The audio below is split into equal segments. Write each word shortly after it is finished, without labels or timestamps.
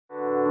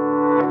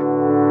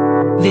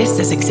This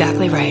is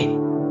exactly right.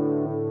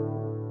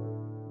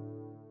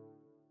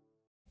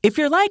 If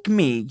you're like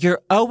me,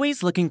 you're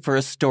always looking for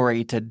a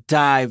story to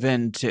dive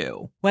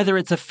into. Whether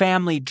it's a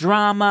family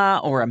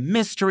drama or a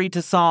mystery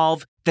to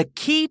solve, the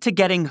key to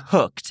getting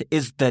hooked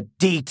is the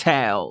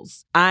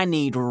details. I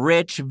need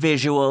rich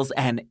visuals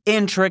and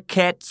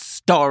intricate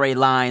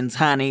storylines,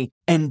 honey.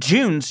 And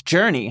June's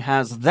Journey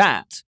has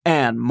that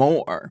and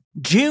more.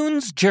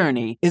 June's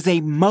Journey is a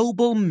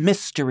mobile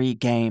mystery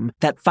game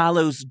that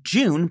follows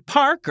June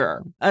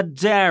Parker, a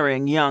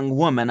daring young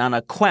woman on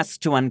a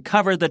quest to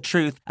uncover the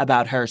truth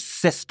about her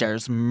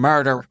sister's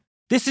murder.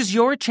 This is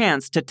your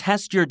chance to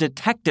test your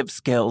detective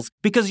skills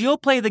because you'll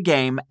play the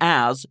game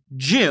as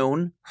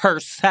June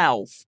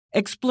herself.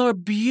 Explore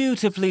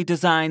beautifully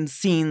designed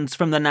scenes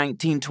from the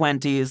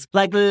 1920s,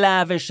 like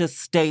lavish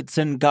estates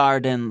and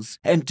gardens.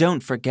 And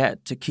don't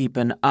forget to keep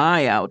an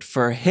eye out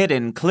for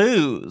hidden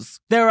clues.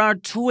 There are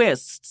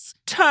twists,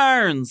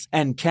 turns,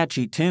 and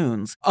catchy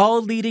tunes,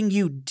 all leading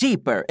you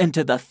deeper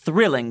into the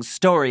thrilling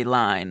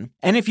storyline.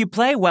 And if you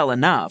play well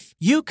enough,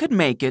 you could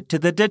make it to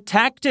the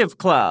Detective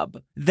Club.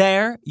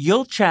 There,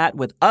 you'll chat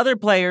with other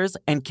players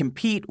and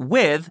compete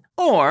with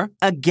or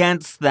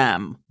against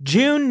them.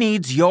 June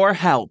needs your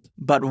help,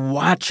 but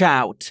watch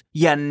out.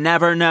 You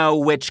never know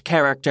which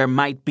character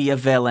might be a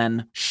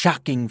villain.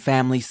 Shocking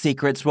family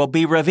secrets will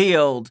be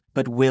revealed,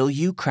 but will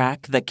you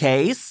crack the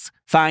case?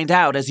 Find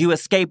out as you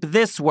escape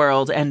this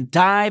world and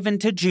dive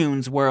into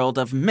June's world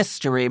of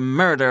mystery,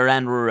 murder,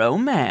 and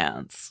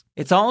romance.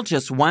 It's all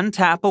just one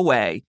tap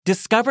away.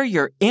 Discover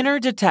your inner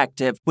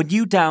detective when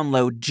you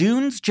download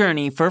June's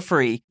Journey for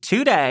free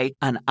today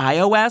on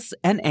iOS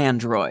and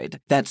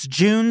Android. That's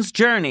June's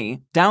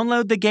Journey.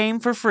 Download the game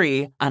for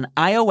free on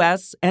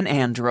iOS and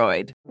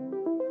Android.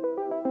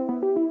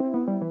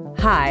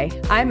 Hi,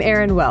 I'm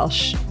Erin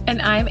Welsh.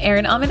 And I'm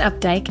Erin Alman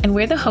Updike, and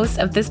we're the hosts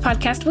of This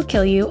Podcast Will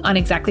Kill You on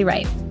Exactly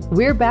Right.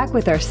 We're back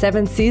with our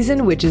 7th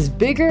season, which is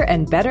bigger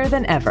and better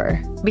than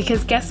ever.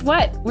 Because guess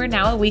what? We're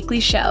now a weekly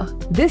show.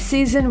 This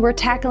season, we're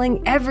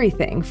tackling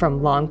everything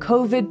from long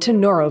COVID to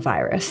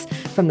norovirus,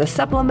 from the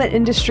supplement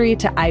industry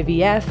to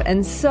IVF,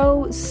 and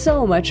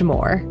so much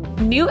more.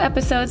 New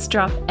episodes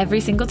drop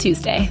every single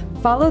Tuesday.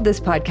 Follow This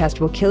Podcast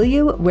Will Kill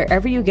You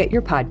wherever you get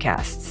your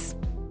podcasts.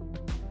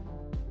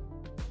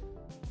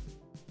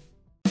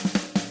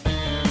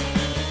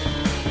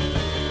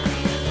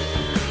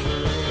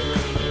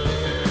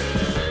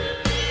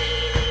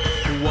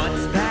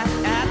 What's that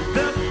at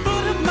the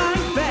foot of my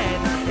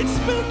bed? It's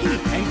spooky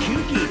and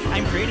kooky.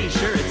 I'm pretty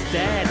sure it's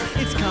dead.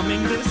 It's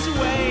coming this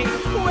way.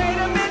 Wait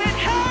a minute,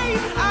 hey,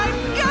 I'm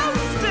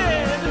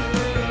ghosted!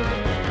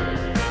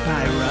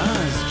 By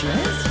Roz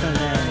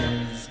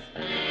Dressfellas.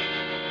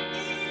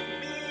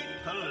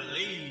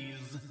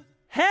 Please.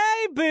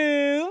 Hey,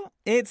 boo!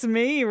 It's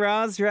me,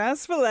 Roz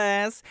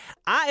Dressfellas.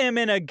 I am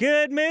in a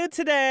good mood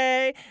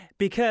today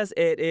because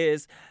it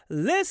is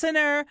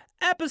listener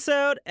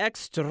episode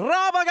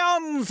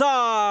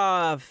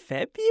Extravaganza,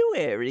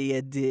 February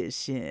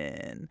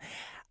edition.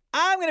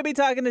 I'm going to be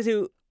talking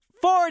to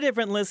 4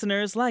 different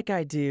listeners like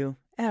I do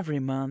every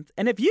month.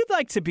 And if you'd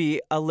like to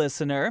be a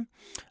listener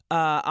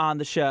on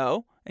the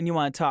show and you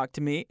want to talk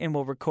to me, and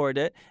we'll record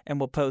it and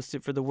we'll post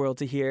it for the world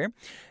to hear,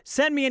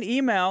 send me an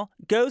email,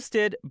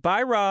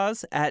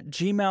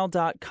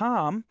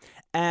 ghostedbyroz@gmail.com,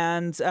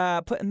 and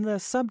put in the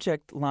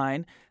subject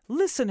line,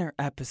 listener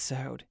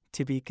episode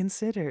to be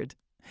considered.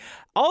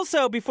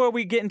 Also, before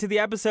we get into the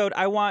episode,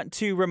 I want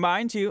to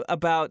remind you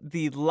about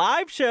the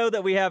live show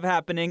that we have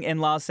happening in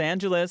Los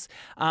Angeles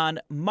on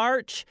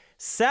March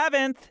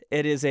 7th.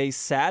 It is a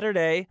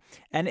Saturday,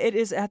 and it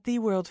is at the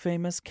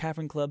world-famous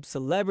Cavern Club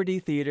Celebrity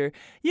Theater.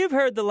 You've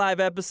heard the live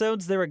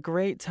episodes. They're a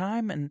great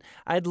time, and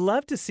I'd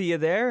love to see you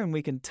there, and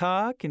we can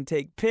talk and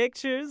take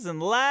pictures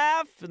and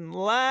laugh and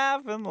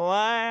laugh and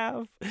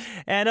laugh.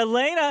 And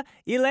Elena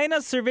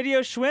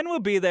Servideo Schwinn will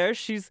be there.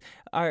 She's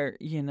our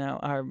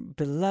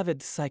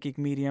beloved psychic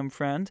medium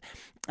friend,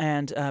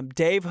 and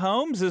Dave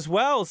Holmes as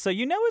well. So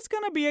it's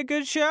going to be a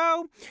good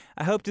show.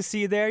 I hope to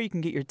see you there. You can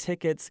get your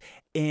tickets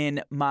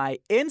in my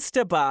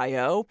Insta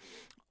bio,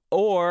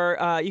 or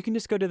you can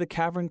just go to the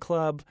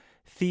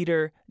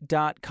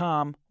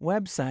cavernclubtheater.com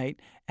website,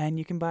 and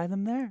you can buy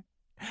them there.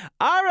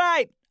 All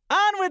right,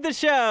 on with the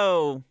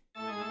show.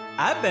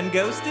 I've been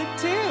ghosted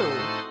too.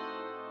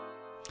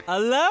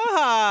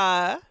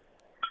 Aloha.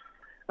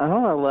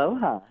 Oh,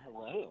 aloha.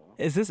 Hello.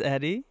 Is this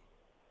Eddie?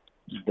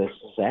 This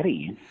is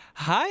Eddie.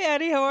 Hi,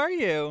 Eddie. How are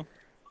you?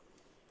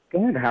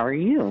 Good. How are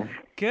you?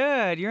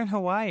 Good. You're in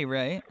Hawaii,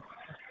 right?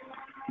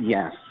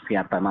 Yes.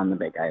 Yep. I'm on the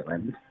Big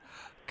Island.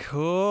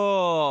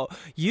 Cool.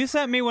 You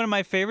sent me one of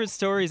my favorite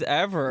stories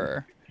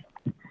ever.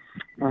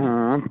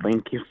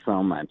 Thank you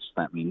so much.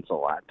 That means a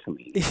lot to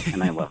me.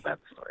 And I love that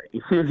story.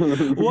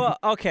 Well,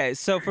 okay.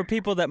 So for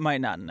people that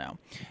might not know,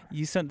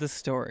 you sent this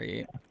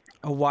story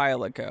a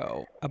while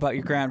ago about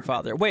your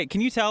grandfather. Wait, can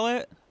you tell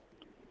it?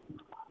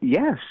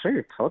 Yeah,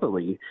 sure.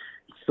 Totally.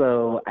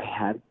 So I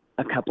had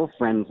a couple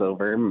friends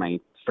over, my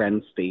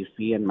friend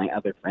Stacy and my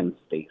other friend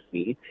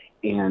Stacy,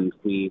 and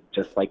we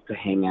just like to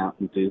hang out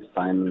and do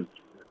fun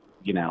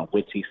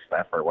witchy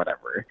stuff or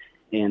whatever.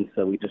 And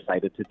so we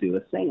decided to do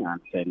a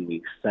seance, and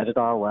we set it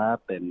all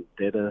up and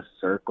did a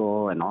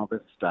circle and all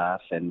this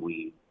stuff. And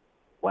we,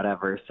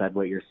 said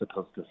what you're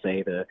supposed to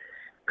say to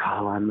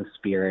call on the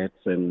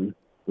spirits. And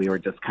we were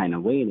just kind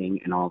of waiting.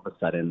 And all of a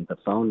sudden the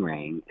phone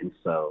rang. And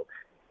so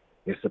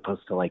you're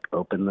supposed to like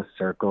open the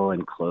circle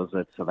and close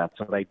it. So that's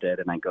what I did.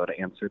 And I go to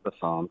answer the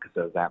phone because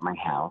I was at my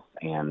house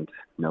and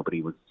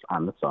nobody was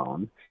on the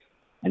phone.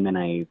 And then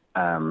I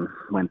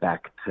went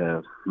back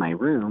to my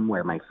room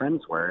where my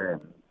friends were,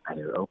 and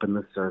I opened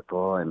the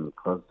circle and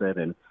closed it.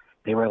 And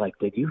they were like,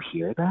 "Did you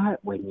hear that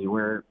when you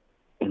were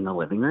in the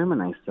living room?"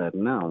 And I said,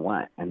 "No,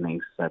 what?" And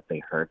they said they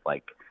heard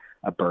like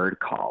a bird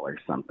call or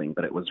something,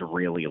 but it was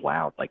really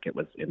loud, like it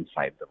was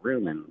inside the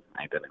room, and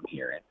I didn't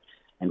hear it.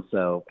 And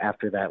so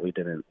after that,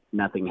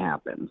 nothing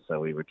happened. So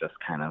we were just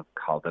kind of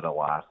called it a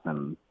loss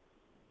and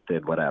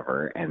did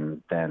whatever.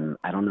 And then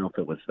I don't know if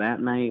it was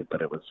that night,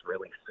 but it was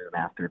really soon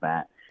after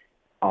that.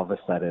 All of a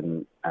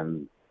sudden, a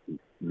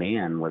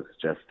man was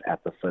just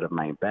at the foot of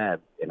my bed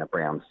in a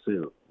brown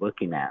suit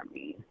looking at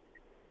me.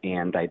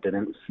 And I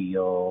didn't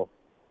feel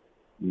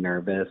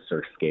nervous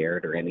or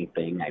scared or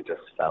anything. I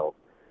just felt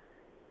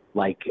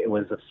like it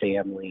was a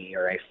family,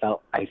 or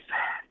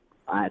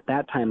at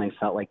that time, I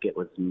felt like it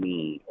was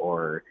me,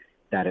 or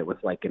that it was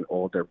like an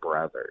older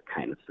brother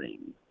kind of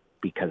thing,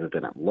 because it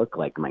didn't look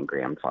like my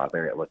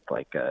grandfather. It looked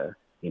like a,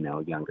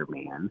 younger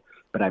man.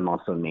 But I'm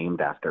also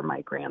named after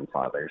my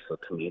grandfather, so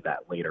to me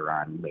that later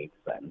on made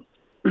sense.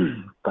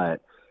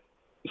 But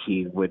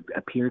he would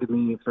appear to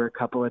me for a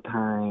couple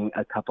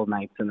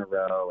nights in a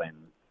row, and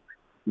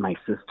my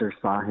sister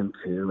saw him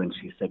too, and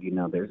she said,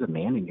 "There's a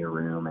man in your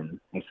room." And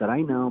I said,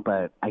 "I know,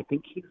 but I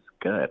think he's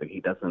good.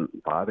 He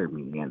doesn't bother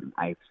me, and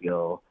I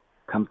feel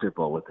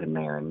comfortable with him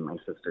there." And my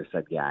sister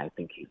said, "Yeah, I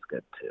think he's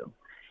good too."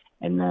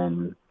 And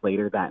then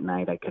later that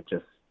night, I could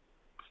just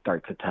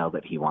start to tell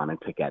that he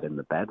wanted to get in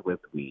the bed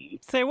with me.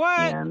 Say what?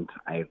 And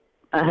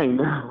I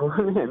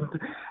know,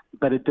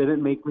 but it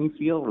didn't make me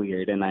feel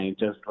weird. And I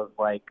just was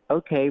like,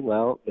 okay,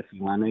 well, if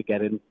you want to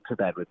get into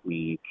bed with me,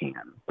 you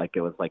can. Like,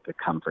 it was like a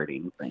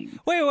comforting thing.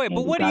 Wait,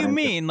 but what do you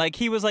mean? Like,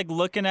 he was like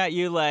looking at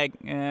you like,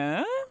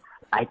 eh?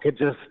 I could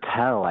just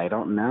tell. I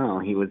don't know.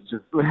 He was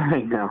just,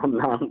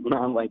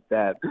 not like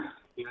that.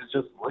 He was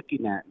just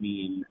looking at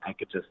me, and I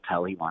could just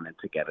tell he wanted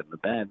to get in the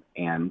bed.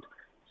 And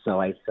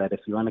so I said, "If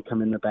you want to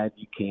come in the bed,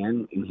 you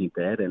can." And he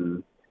did.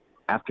 And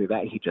after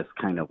that, he just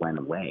kind of went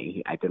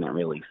away. I didn't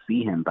really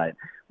see him. But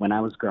when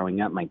I was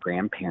growing up, my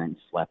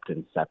grandparents slept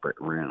in separate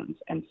rooms.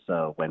 And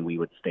so when we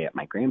would stay at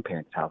my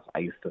grandparents' house, I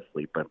used to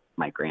sleep with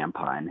my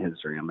grandpa in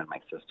his room, and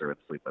my sister would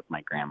sleep with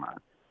my grandma.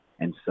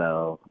 And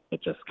so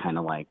it just kind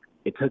of like,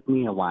 it took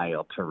me a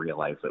while to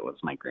realize it was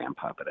my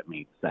grandpa, but it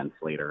made sense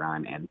later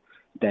on. And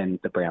then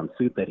the brown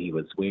suit that he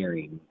was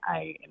wearing,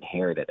 I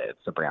inherited it.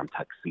 It's a brown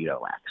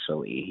tuxedo,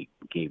 actually.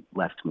 He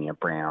left me a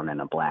brown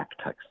and a black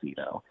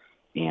tuxedo.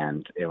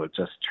 And it was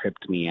just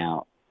tripped me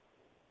out.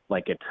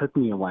 Like, it took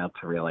me a while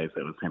to realize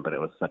it was him, but it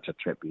was such a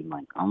trip being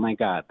like, oh my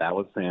God, that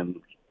was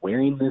him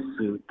wearing this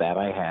suit that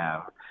I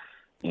have.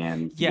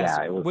 And yes,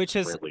 yeah, it was which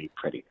has really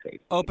pretty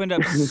crazy. Opened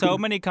up so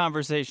many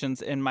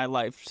conversations in my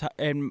life,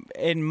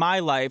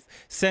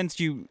 since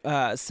you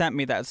sent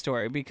me that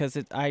story, because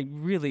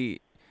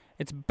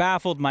it's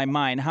baffled my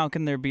mind. How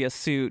can there be a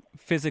suit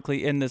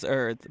physically in this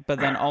earth, but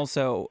then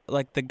also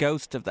like the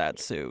ghost of that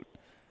suit?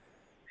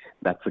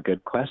 That's a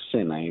good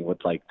question. I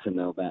would like to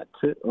know that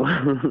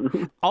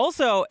too.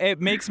 Also,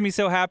 it makes me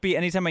so happy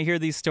anytime I hear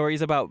these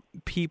stories about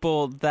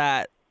people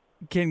that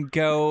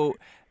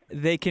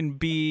they can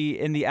be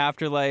in the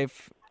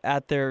afterlife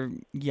at their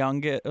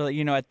youngest,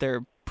 at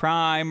their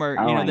prime,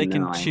 or, they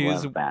can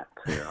choose. I love that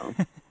too.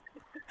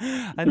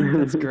 I think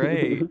that's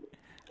great.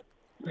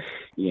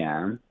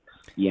 Yeah.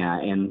 Yeah.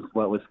 And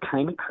what was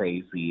kind of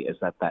crazy is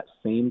at that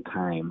same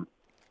time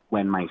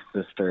when my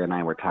sister and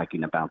I were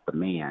talking about the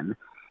man,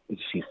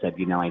 she said,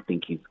 I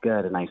think he's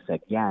good. And I said,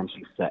 yeah.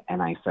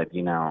 And I said,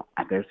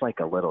 there's like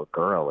a little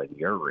girl in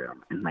your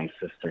room. And my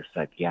sister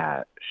said,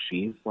 yeah,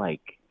 she's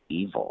like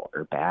evil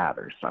or bad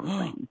or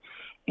something.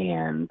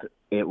 And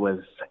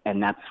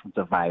that's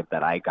the vibe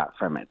that I got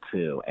from it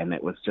too. And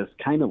it was just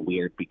kind of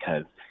weird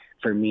because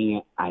for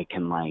me, I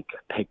can like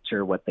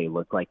picture what they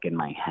look like in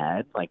my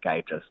head. Like,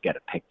 I just get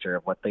a picture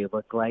of what they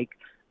look like.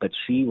 But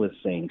she was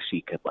saying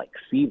she could like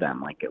see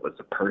them, like it was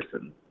a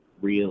person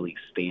really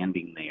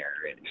standing there,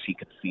 and she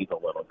could see the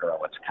little girl,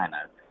 which kind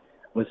of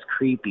was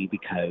creepy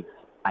because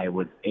I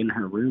was in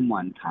her room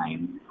one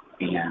time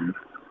and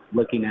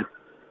looking at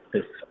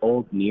this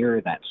old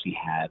mirror that she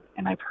had.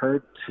 And I've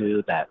heard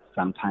too that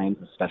sometimes,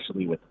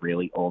 especially with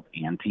really old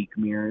antique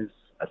mirrors,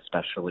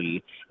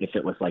 especially if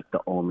it was like the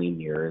only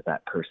mirror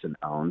that person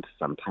owned,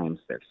 sometimes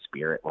their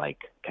spirit like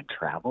could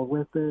travel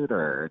with it,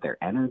 or their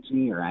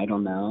energy, or I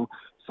don't know.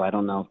 So I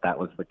don't know if that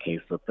was the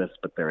case with this,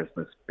 but there was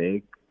this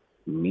big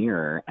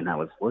mirror and I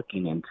was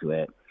looking into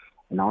it,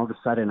 and all of a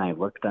sudden I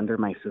looked under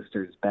my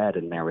sister's bed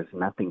and there was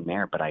nothing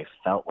there, but I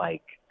felt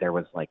like there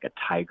was like a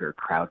tiger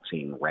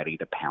crouching ready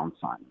to pounce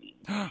on me.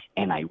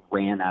 And I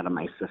ran out of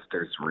my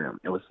sister's room.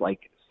 It was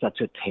like such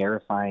a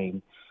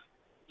terrifying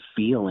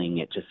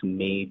feeling.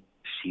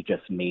 She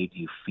just made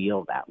you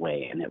feel that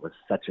way. And it was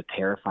such a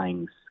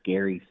terrifying,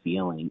 scary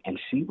feeling. And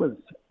she was,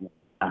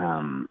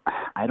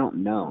 I don't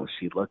know,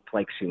 she looked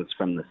like she was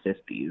from the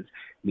 50s.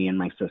 Me and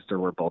my sister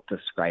were both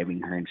describing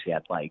her, and she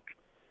had like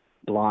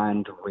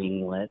blonde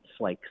ringlets,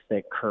 like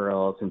thick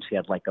curls, and she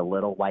had like a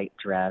little white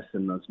dress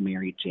and those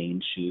Mary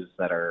Jane shoes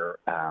that are,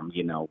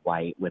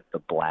 white with the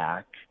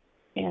black.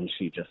 And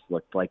she just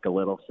looked like a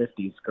little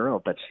 50s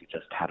girl, but she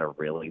just had a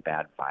really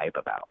bad vibe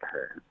about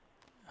her.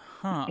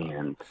 Huh.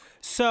 And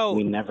so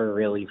we never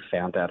really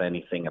found out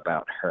anything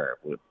about her,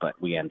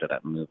 but we ended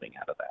up moving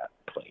out of that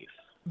place.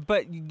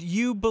 But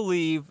you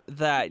believe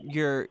that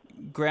your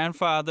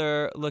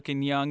grandfather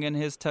looking young in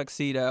his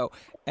tuxedo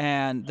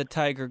and the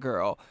Tiger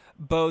Girl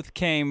both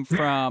came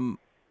from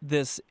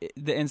the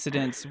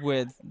incidents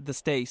with the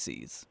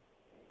Stacys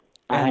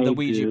and the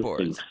Ouija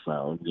boards? I do think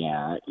so,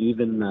 yeah.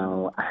 Even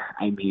though,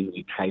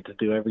 we tried to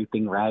do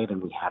everything right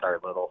and we had our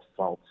little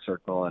salt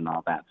circle and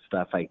all that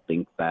stuff, I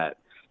think that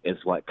is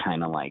what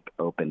kind of like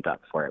opened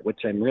up for it,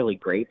 which I'm really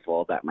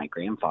grateful that my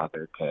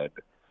grandfather could,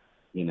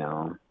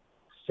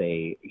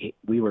 say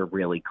we were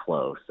really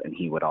close, and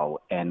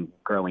and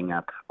growing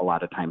up, a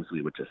lot of times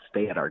we would just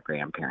stay at our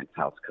grandparents'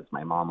 house because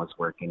my mom was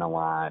working a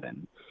lot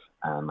and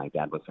my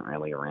dad wasn't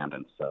really around.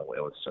 And so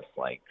it was just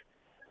like,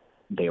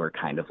 they were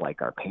kind of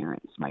like our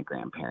parents, my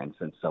grandparents.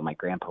 And so my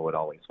grandpa would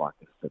always walk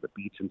us to the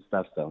beach and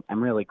stuff. So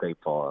I'm really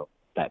grateful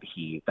that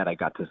I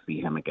got to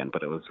see him again,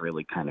 but it was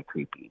really kind of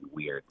creepy and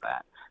weird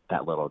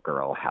that little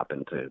girl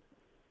happened to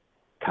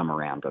come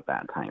around at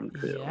that time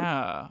too.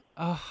 Yeah.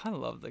 Oh, I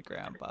love the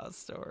grandpa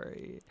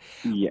story.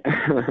 Yeah.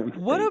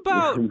 What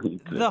about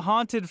the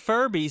haunted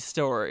Furby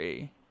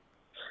story?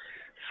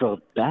 Oh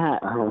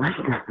my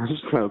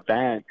gosh,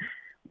 that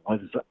was,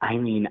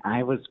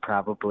 I was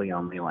probably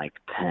only like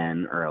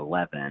 10 or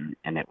 11,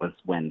 and it was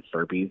when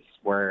Furbies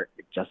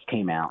just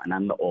came out, and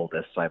I'm the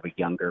oldest, so I have a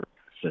younger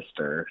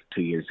sister,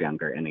 2 years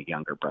younger, and a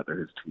younger brother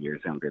who's 2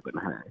 years younger than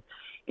her.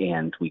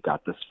 And we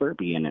got this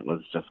Furby, and it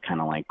was just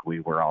kind of like we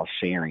were all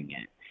sharing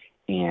it.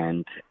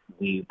 And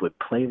we would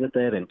play with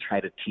it and try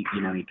to teach,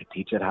 you could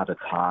teach it how to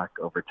talk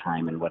over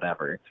time and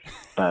whatever.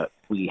 But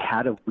we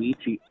had a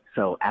Ouija.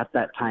 So at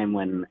that time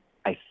when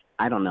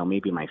I don't know,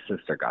 maybe my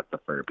sister got the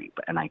Furby,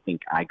 and I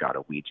think I got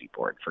a Ouija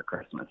board for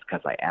Christmas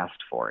because I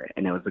asked for it,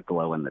 and it was a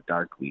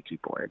glow-in-the-dark Ouija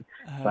board.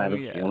 So I was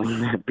feeling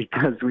that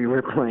because we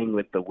were playing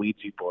with the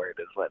Ouija board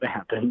is what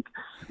happened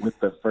with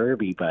the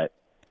Furby. But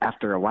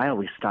after a while,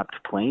 we stopped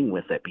playing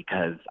with it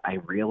because I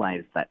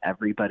realized that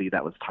everybody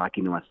that was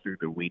talking to us through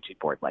the Ouija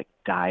board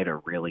died a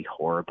really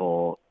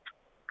horrible,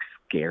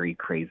 scary,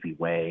 crazy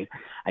way.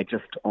 I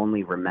just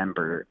only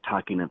remember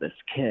talking to this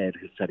kid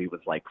who said he was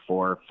like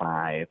 4 or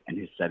 5, and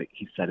he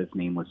said his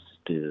name was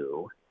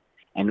Stu.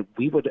 And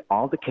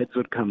all the kids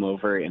would come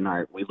over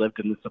we lived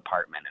in this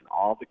apartment, and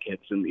all the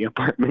kids in the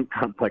apartment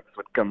complex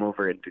would come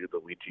over and do the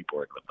Ouija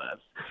board with us.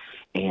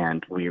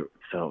 And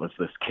so it was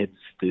this kid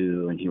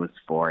Stu, and he was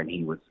 4, and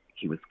he was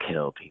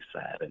killed, he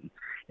said. And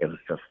it was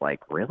just like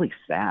really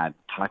sad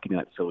talking to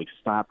it. So we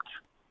stopped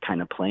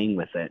kind of playing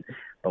with it.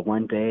 But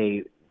one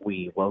day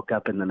we woke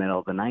up in the middle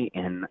of the night,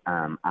 and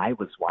I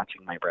was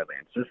watching my brother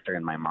and sister,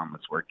 and my mom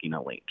was working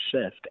a late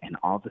shift, and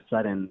all of a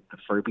sudden the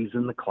Furby's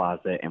in the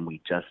closet, and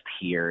we just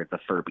hear the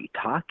Furby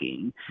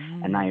talking,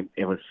 and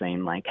it was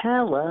saying like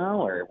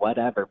hello or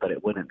whatever, but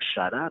it wouldn't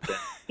shut up.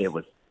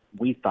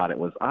 We thought it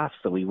was off,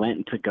 so we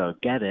went to go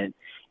get it,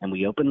 and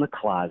we opened the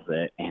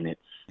closet, and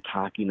it's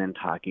talking and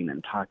talking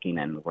and talking,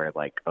 and we're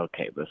like,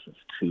 okay, this is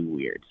too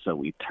weird. So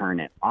we turn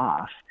it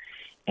off,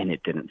 and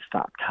it didn't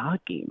stop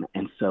talking,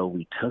 and so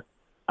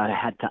I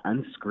had to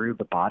unscrew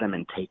the bottom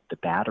and take the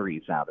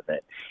batteries out of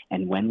it.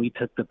 And when we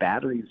took the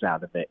batteries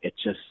out of it, it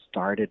just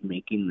started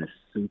making this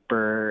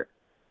super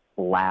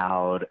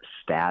loud,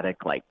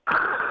 static, like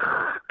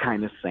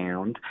kind of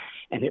sound.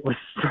 And it was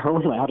so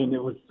loud and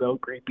it was so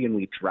creepy, and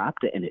we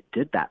dropped it, and it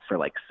did that for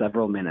like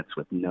several minutes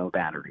with no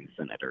batteries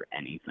in it or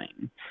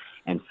anything.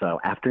 And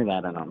so after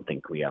that, I don't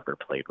think we ever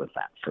played with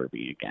that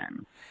Furby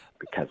again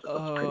because it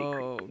was pretty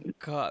creepy. Oh,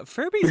 God.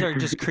 Furbies are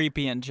just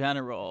creepy in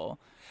general.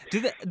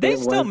 Do they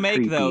still make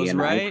creepy, those,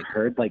 right? I've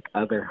heard like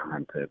other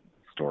haunted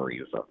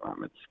stories of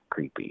them. It's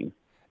creepy.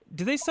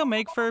 Do they still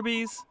make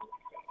Furbies?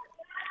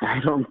 I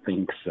don't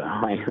think so.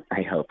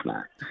 I hope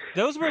not.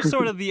 Those were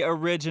sort of the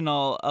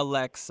original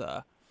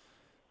Alexa.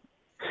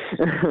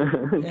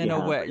 In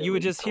a way. You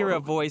would just hear a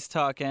voice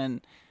talk, and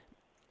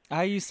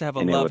I used to have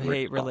a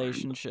love-hate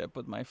relationship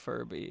with my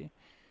Furby.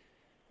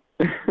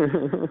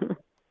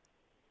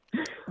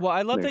 Well,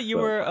 I love that you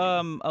were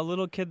a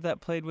little kid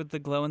that played with the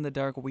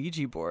glow-in-the-dark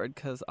Ouija board,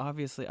 because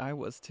obviously I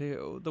was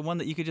too. The one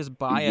that you could just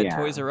buy at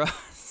Toys R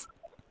Us.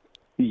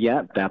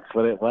 Yeah, that's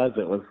what it was.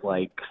 It was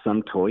like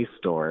some toy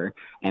store,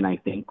 and I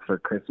think for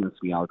Christmas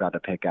we all got to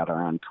pick out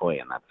our own toy,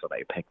 and that's what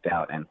I picked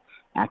out. And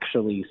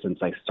actually, since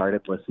I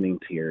started listening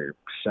to your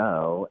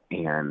show,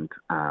 and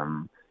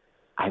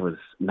I was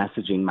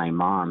messaging my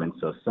mom, and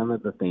so some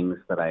of the things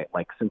that I,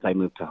 like, since I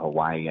moved to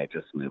Hawaii, I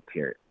just moved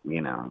here,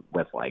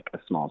 with like a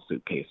small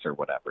suitcase or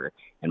whatever,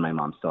 and my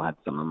mom still had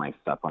some of my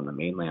stuff on the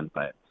mainland,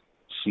 but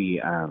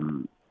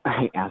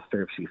I asked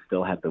her if she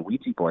still had the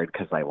Ouija board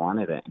because I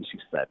wanted it, and she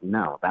said,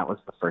 no, that was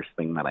the first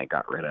thing that I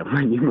got rid of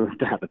when you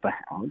moved out of the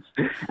house.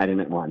 I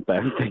didn't want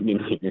that thing in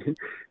here.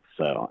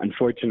 So,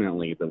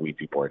 unfortunately, the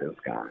Ouija board is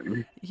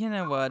gone. You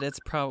know what? It's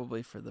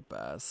probably for the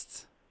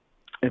best.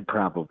 It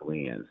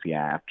probably is,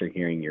 yeah. After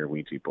hearing your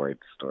Ouija board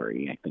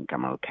story, I think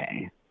I'm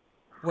okay.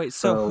 Wait,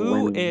 so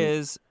who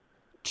is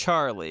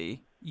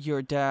Charlie,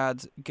 your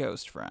dad's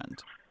ghost friend?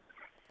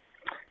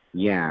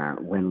 Yeah,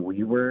 when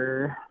we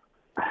were,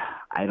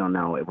 I don't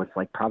know, it was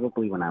like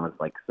probably when I was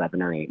like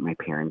 7 or 8, my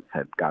parents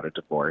had got a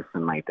divorce,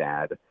 and my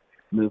dad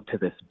moved to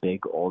this big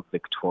old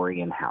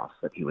Victorian house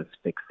that he was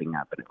fixing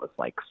up, and it was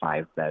like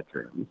 5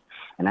 bedrooms.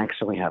 And I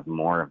actually have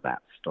more of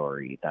that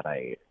story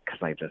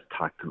because I just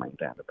talked to my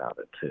dad about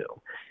it too.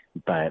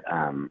 But,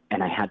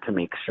 and I had to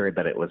make sure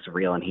that it was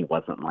real and he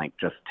wasn't like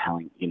just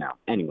telling,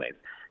 anyways.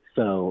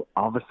 So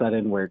all of a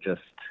sudden we're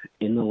just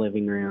in the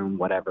living room,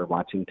 whatever,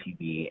 watching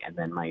TV. And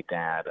then my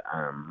dad,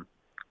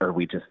 or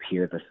we just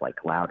hear this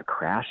like loud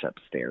crash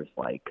upstairs,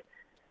 like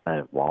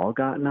a wall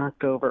got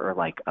knocked over or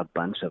like a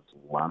bunch of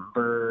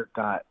lumber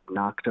got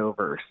knocked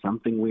over or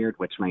something weird,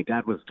 which my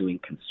dad was doing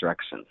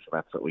construction. So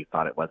that's what we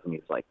thought it was. And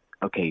he's like,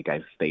 okay, you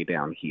guys stay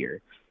down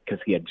here, because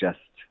he had just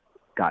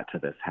got to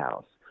this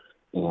house.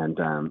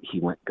 And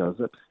he goes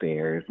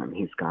upstairs, and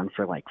he's gone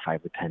for like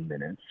 5 to 10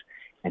 minutes.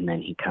 And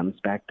then he comes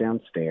back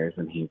downstairs,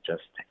 and he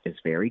just is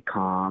very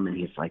calm. And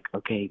he's like,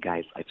 okay,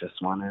 guys, I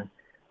just want to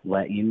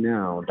let you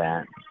know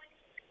that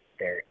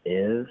there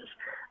is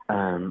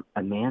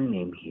a man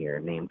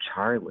named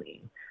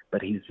Charlie,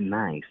 but he's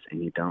nice,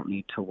 and you don't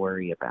need to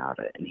worry about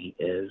it. And he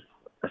is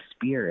a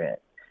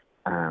spirit,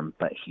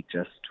 but he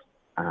just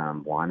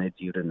wanted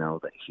you to know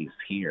that he's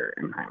here.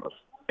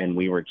 And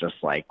we were just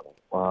like,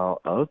 well,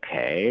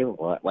 okay,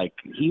 what? Like,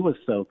 he was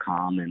so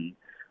calm and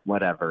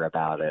whatever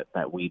about it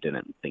that we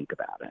didn't think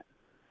about it.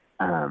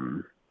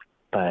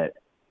 But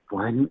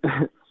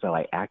so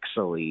I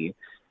actually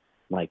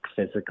like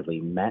physically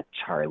met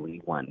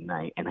Charlie one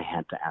night, and I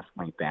had to ask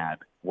my dad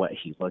what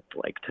he looked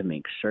like to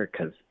make sure,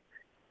 because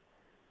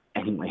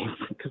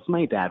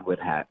my dad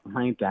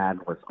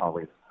was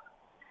always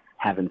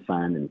having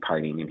fun and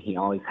partying, and he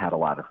always had a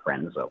lot of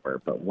friends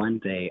over. But one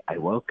day I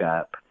woke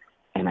up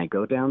and I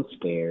go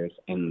downstairs,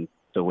 and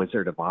The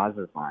Wizard of Oz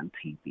is on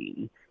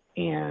TV,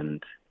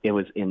 and it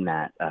was in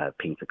that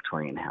pink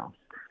Victorian house.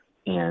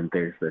 And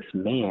there's this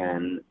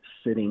man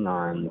sitting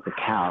on the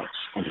couch,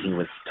 and he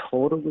was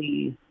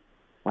totally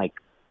like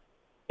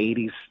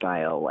 80s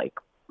style, like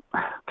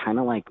kind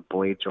of like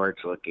Boy George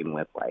looking,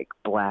 with like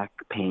black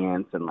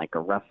pants and like a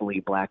ruffly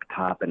black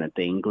top and a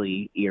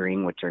dangly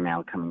earring, which are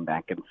now coming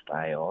back in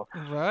style.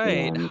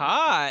 Right.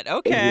 Hot.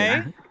 Okay.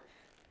 Yeah.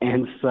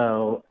 And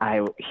so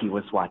he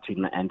was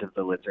watching the end of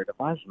The Wizard of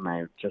Oz, and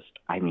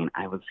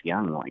I was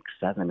young, like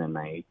 7, and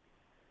I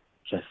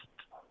just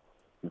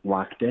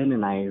walked in,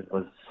 and I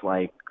was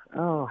like,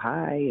 oh,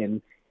 hi.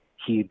 And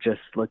he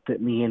just looked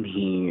at me, and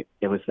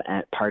it was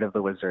the part of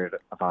The Wizard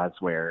of Oz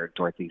where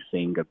Dorothy's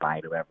saying goodbye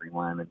to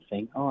everyone and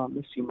saying, oh, I'll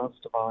miss you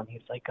most of all. And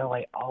he's like, oh,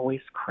 I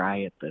always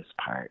cry at this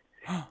part.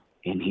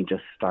 And he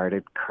just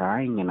started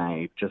crying, and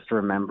I just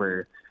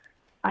remember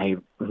I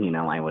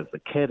was a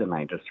kid, and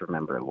I just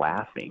remember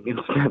laughing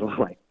instead of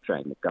like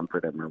trying to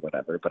comfort him or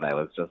whatever. But I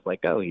was just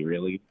like, oh, he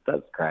really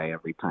does cry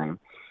every time.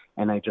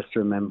 And I just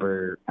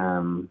remember,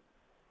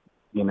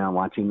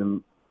 watching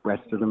the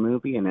rest of the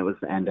movie, and it was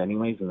the end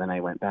anyways. And then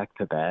I went back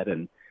to bed,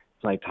 and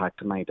so I talked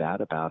to my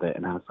dad about it,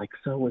 and I was like,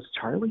 so was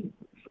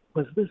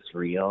this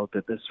real?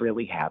 Did this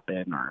really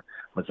happen? Or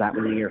was that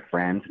one of your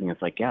friends? And he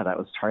was like, yeah, that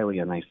was Charlie.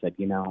 And I said,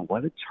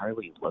 what did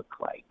Charlie look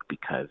like?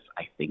 Because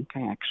I think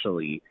I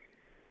actually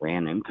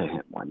ran into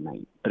him one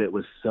night, but it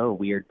was so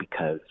weird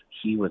because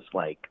he was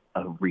like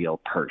a real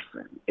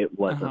person. It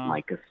wasn't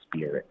like a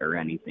spirit or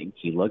anything.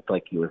 He looked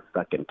like he was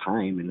stuck in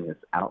time in his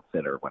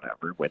outfit or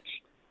whatever, which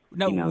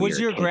was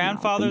your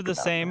grandfather the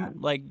same? That.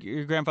 Like,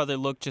 your grandfather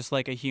looked just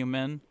like a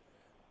human,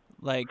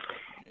 like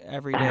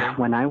every day?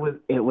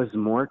 It was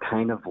more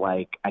kind of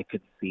like I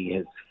could see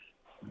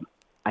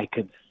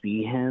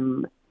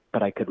him,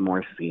 but I could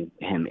more see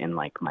him in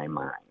like my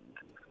mind.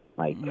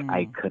 Like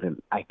I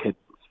could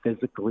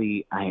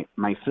physically,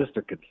 my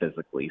sister could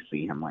physically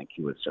see him, like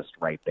he was just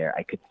right there.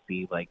 I could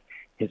see like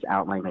his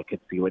outline, I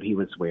could see what he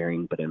was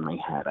wearing, but in my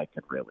head I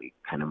could really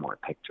kind of more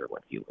picture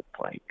what he looked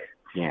like.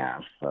 Yeah,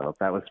 so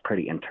that was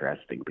pretty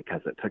interesting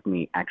because it took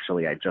me,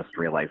 actually I just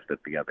realized it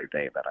the other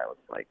day that I was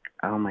like,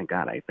 oh my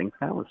god, I think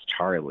that was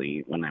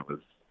Charlie when I was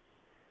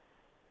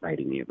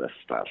writing you this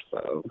stuff.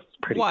 So it's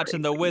pretty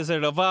watching crazy. The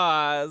Wizard of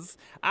Oz.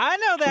 I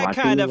know that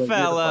kind of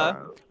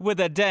fella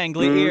with a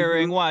dangly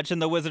earring watching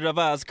The Wizard of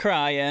Oz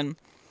crying.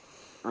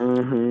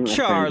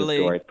 Charlie.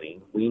 Dorothy.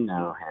 We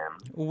know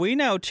him. We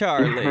know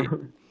Charlie.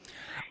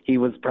 He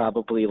was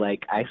probably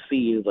like, I see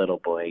you, little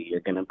boy.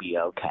 You're going to be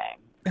okay.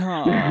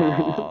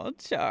 Oh,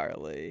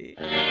 Charlie.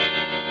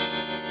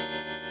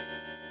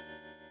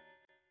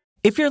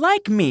 If you're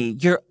like me,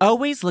 you're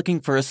always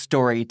looking for a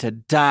story to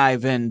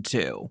dive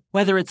into.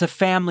 Whether it's a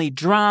family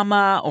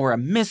drama or a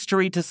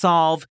mystery to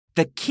solve,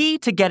 the key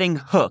to getting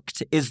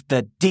hooked is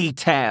the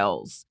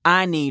details.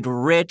 I need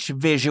rich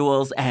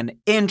visuals and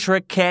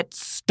intricate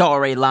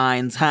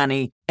storylines,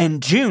 honey.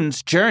 And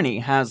June's Journey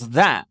has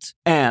that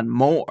and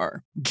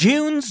more.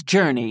 June's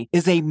Journey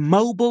is a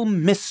mobile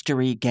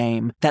mystery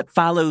game that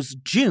follows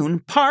June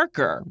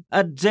Parker,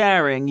 a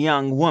daring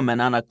young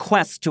woman on a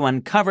quest to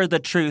uncover the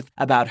truth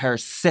about her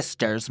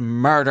sister's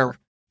murder.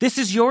 This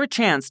is your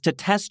chance to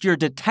test your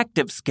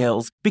detective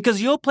skills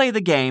because you'll play the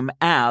game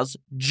as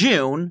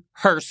June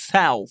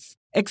herself.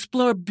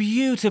 Explore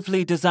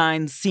beautifully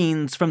designed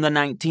scenes from the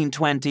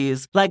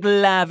 1920s, like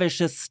lavish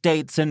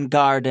estates and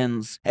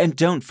gardens. And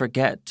don't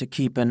forget to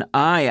keep an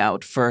eye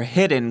out for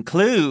hidden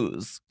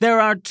clues. There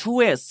are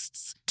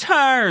twists,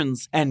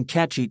 turns, and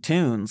catchy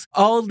tunes,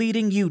 all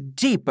leading you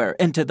deeper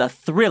into the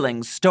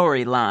thrilling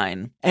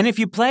storyline. And if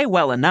you play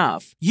well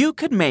enough, you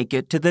could make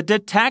it to the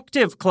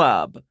Detective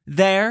Club.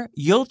 There,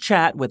 you'll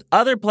chat with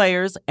other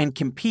players and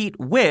compete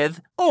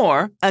with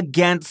or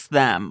against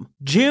them.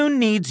 June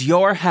needs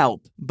your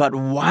help, but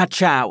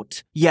watch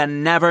out. You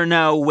never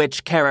know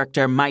which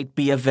character might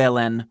be a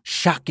villain.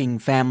 Shocking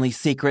family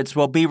secrets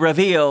will be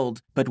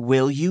revealed, but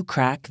will you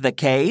crack the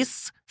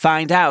case?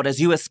 Find out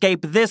as you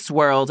escape this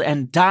world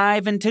and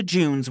dive into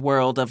June's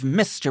world of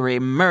mystery,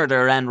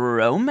 murder, and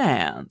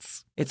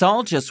romance. It's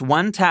all just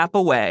one tap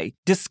away.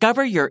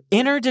 Discover your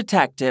inner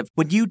detective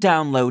when you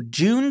download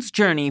June's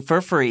Journey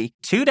for free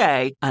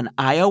today on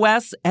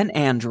iOS and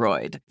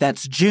Android.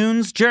 That's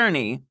June's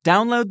Journey.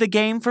 Download the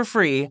game for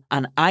free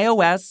on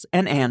iOS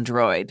and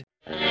Android.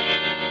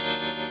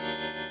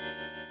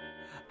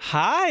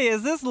 Hi,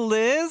 is this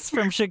Liz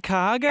from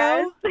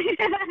Chicago?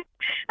 Yes.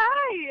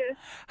 Hi.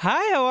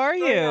 Hi, how are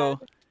you?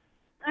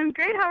 I'm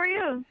great. How are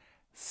you?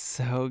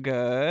 So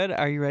good.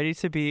 Are you ready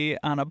to be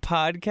on a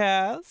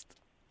podcast?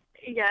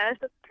 Yes,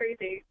 that's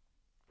crazy.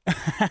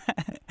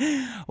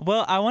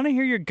 Well, I want to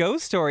hear your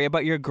ghost story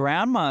about your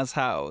grandma's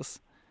house.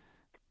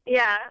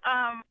 Yeah.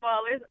 Well,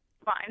 there's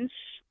a bunch.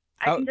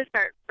 I can just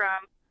start from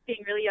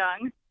being really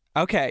young.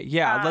 Okay.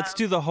 Yeah. Let's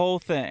do the whole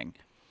thing.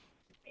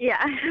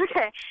 Yeah.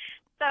 Okay.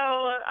 So,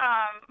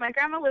 my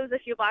grandma lives a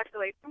few blocks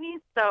away from me.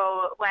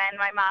 So when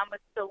my mom was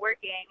still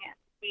working,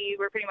 we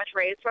were pretty much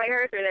raised by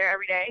her. So we were there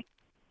every day.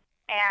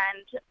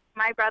 And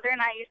my brother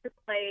and I used to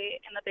play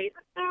in the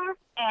basement there,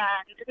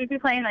 and we'd be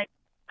playing, like,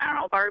 I don't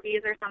know,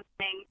 Barbies or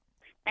something.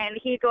 And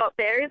he'd go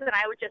upstairs, and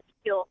I would just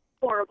feel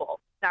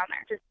horrible down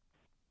there, just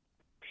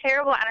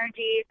terrible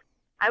energy.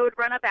 I would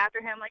run up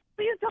after him, like,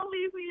 please don't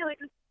leave me,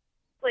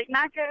 like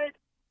not good.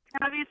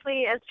 And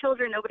obviously, as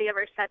children, nobody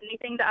ever said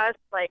anything to us,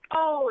 like,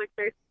 oh, if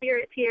there's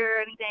spirits here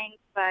or anything.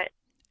 But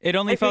it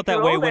only felt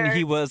that way when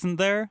he wasn't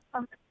there?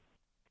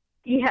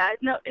 Yeah,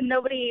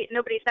 nobody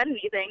said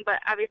anything, but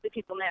obviously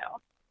people knew.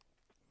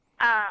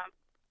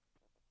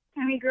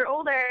 And we grew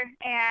older,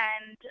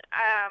 and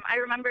I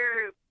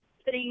remember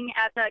sitting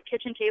at the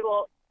kitchen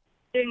table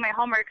doing my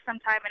homework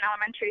sometime in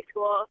elementary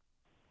school,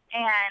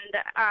 and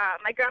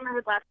my grandma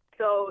had left to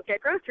go get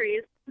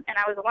groceries, and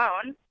I was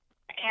alone,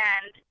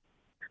 and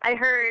I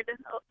heard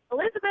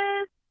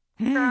Elizabeth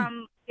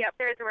from the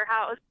upstairs of her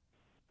house,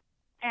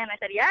 and I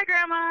said, yeah,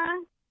 Grandma,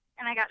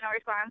 and I got no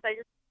response. I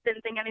just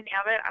didn't think anything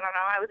of it. I don't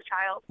know. I was a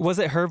child. Was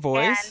it her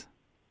voice? And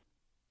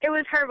it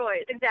was her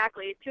voice,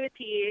 exactly, to a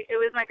T. It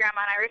was my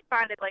grandma, and I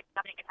responded like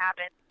nothing had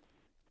happened.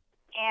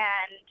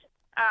 And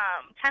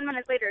 10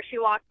 minutes later, she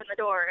walked in the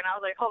door, and I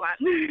was like, hold on.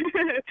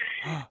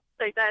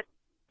 Like that.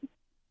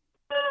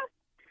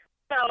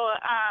 So,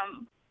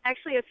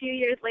 actually, a few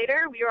years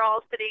later, we were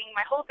all sitting,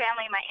 my whole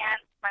family, my aunt,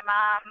 my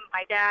mom,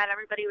 my dad,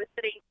 everybody was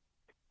sitting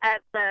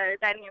at the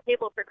dining room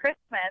table for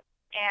Christmas,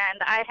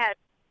 and I had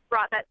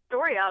brought that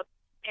story up,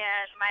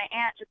 and my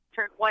aunt just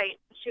turned white.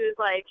 She was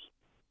like,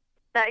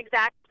 that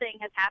exact thing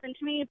has happened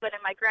to me, but in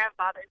my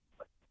grandfather's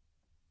voice.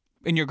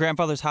 In your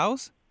grandfather's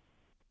house?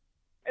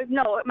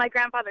 No, my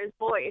grandfather's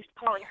voice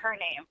calling her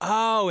name.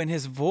 Oh, in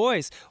his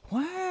voice.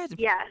 What?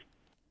 Yes.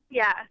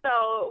 Yeah,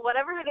 so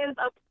whatever it is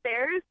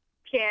upstairs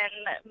can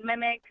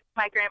mimic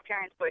my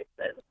grandparents'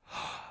 voices.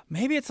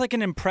 Maybe it's like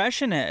an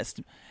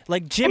impressionist,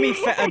 like Jimmy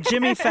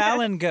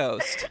Fallon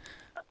ghost.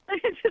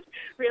 Just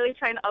really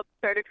trying to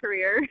upstart a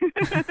career.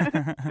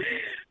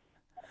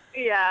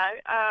 Yeah.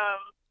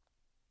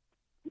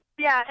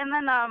 Yeah, and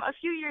then a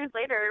few years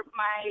later,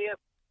 my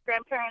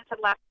grandparents had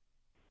left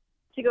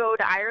to go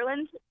to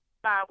Ireland,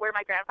 where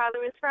my grandfather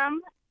was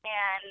from,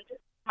 and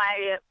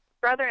my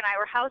brother and I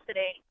were house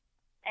sitting,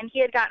 and he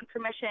had gotten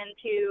permission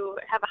to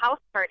have a house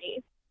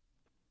party.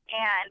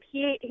 And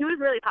he was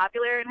really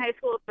popular in high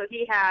school, so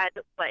he had,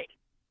 like,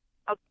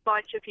 a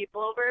bunch of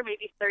people over,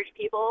 maybe 30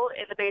 people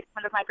in the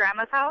basement of my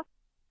grandma's house.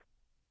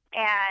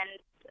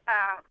 And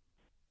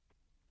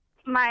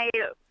my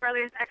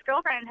brother's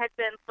ex-girlfriend had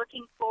been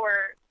looking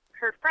for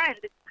her friend,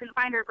 couldn't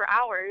find her for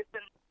hours,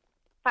 and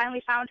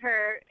finally found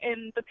her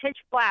in the pitch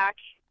black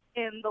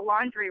in the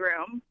laundry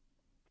room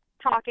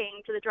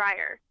talking to the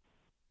dryer.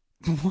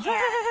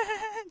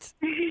 What?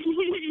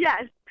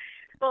 Yes.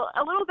 Well,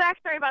 a little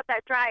backstory about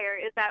that dryer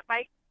is that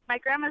my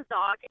grandma's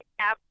dog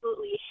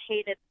absolutely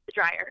hated the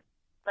dryer.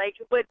 Like,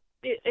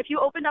 if you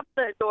opened up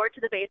the door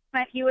to the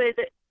basement, he would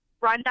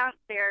run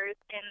downstairs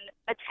and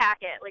attack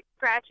it, like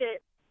scratch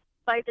it,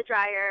 bite the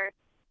dryer,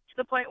 to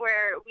the point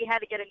where we had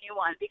to get a new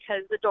one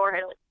because the door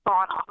had like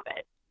fallen off of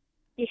it.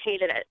 He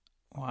hated it.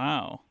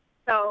 Wow.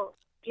 So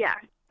yeah.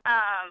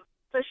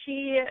 So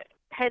she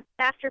had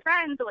asked her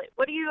friends, like,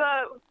 what are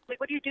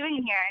you doing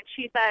in here? And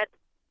she said,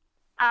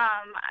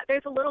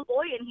 there's a little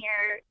boy in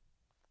here,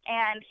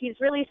 and he's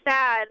really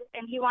sad,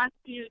 and he wants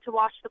you to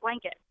wash the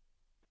blanket.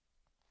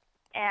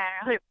 And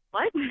I was like,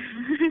 what?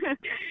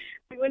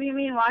 Like, what do you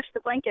mean wash the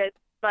blankets?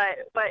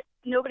 But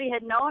nobody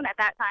had known at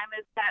that time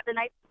is that the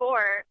night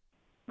before,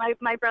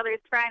 my brother's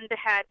friend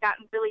had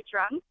gotten really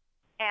drunk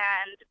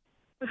and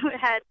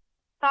had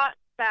thought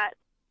that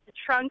the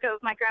trunk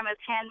of my grandma's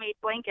handmade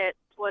blankets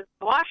was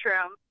the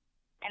washroom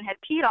and had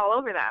peed all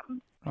over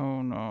them.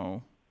 Oh,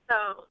 no.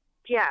 So,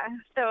 yeah.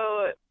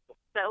 So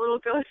that little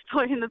ghost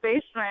boy in the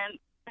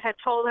basement had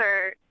told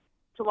her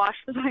to wash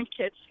the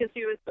blankets because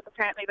he was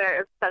apparently very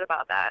upset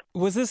about that.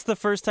 Was this the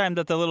first time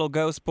that the little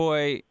ghost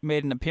boy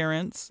made an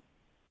appearance?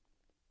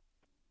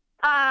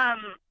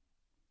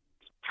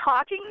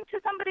 Talking to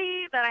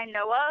somebody that I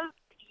know of,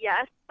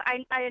 yes.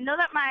 I know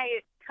that my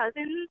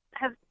cousins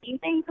have seen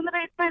things in the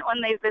basement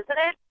when they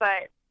visited,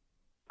 but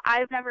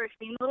I've never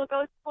seen the little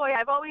ghost boy.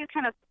 I've always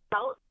kind of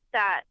felt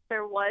that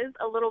there was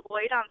a little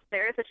boy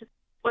downstairs, which is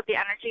what the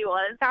energy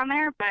was down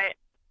there, but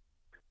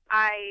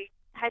I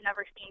had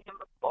never seen him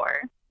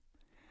before.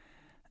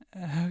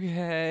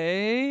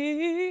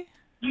 Okay.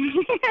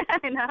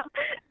 I know.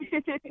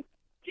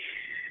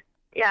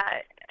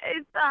 Yeah,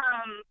 it's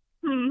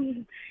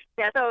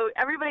yeah. So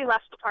everybody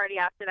left the party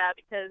after that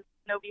because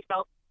nobody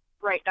felt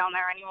right down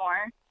there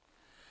anymore,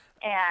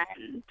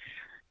 and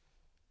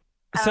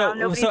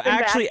so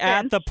actually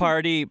at the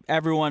party,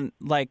 everyone,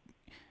 like,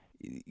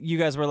 you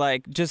guys were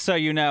like, just so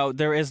you know,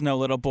 there is no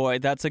little boy.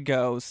 That's a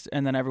ghost,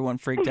 and then everyone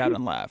freaked out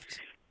and left.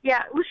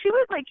 Yeah, well, she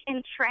was like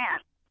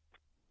entranced.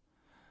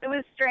 It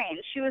was strange.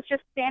 She was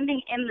just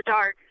standing in the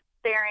dark,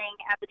 staring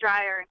at the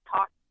dryer and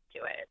talking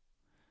to it,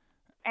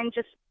 and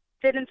just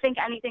didn't think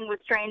anything was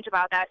strange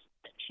about that.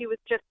 She was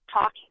just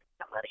talking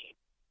to somebody.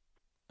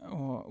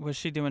 Oh, was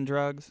she doing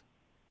drugs?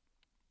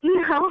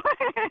 No.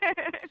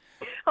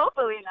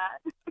 Hopefully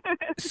not.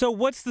 So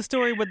what's the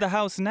story with the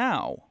house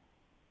now?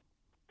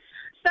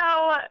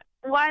 So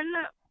when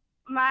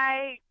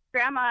my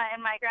grandma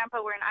and my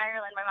grandpa were in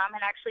Ireland, my mom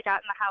had actually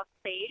gotten the house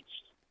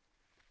staged.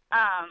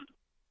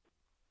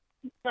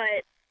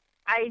 But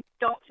I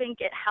don't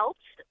think it helped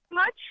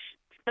much.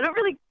 I don't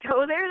really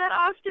go there that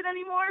often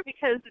anymore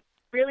because it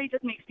really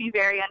just makes me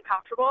very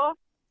uncomfortable.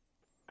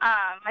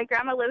 My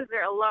grandma lives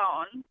there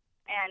alone,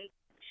 and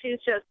she's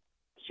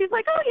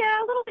like, oh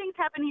yeah, little things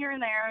happen here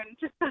and there, and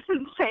just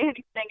doesn't say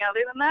anything other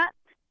than that.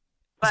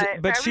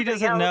 But she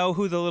doesn't know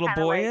who the little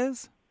boy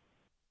is?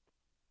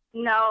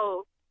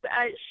 No.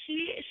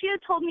 She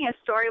had told me a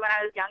story when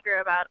I was younger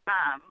about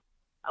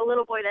a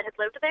little boy that had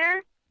lived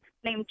there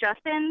named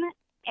Justin,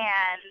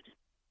 and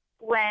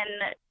when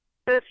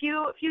a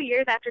few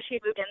years after she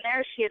had moved in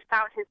there, she had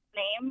found his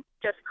name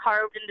just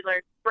carved into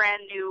their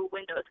brand new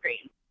window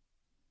screen.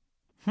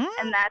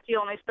 And that's the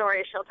only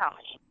story she'll tell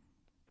me,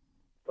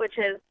 which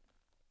is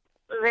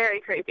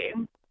very creepy.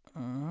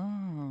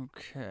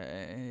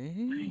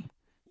 Okay.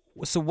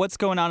 So what's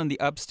going on in the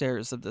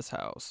upstairs of this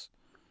house?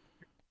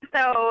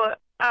 So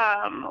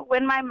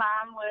when my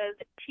mom was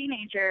a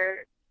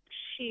teenager,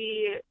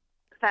 she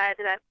said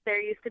that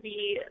there used to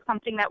be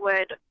something that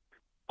would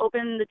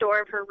open the door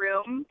of her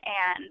room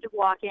and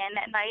walk in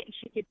at night, and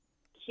she could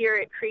hear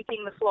it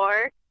creaking the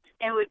floor,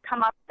 and would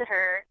come up to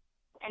her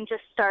and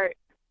just start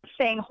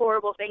saying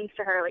horrible things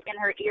to her, like in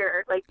her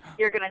ear, like,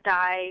 you're going to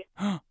die,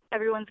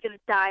 everyone's going to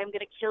die, I'm going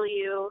to kill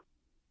you.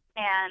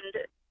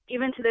 And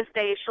even to this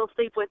day, she'll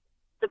sleep with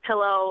the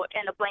pillow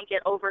and a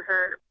blanket over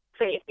her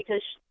face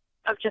because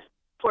of just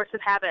force of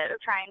habit of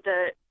trying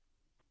to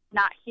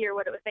not hear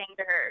what it was saying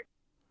to her.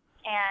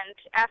 And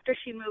after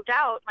she moved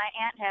out, my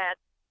aunt had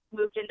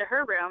moved into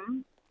her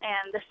room,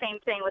 and the same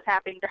thing was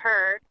happening to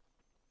her, to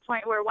the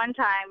point where one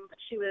time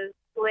she was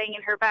laying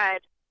in her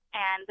bed,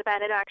 and the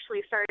bed had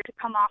actually started to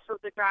come off of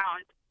the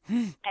ground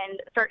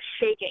and start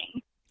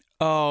shaking.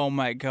 Oh,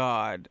 my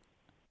God.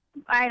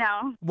 I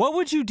know. What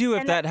would you do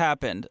if that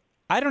happened?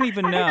 I don't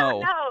even know. I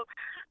don't know.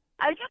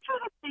 I just try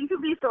to think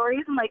of these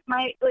stories, and my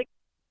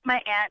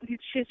aunt,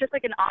 she's just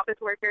like an office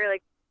worker,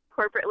 like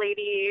corporate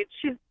lady.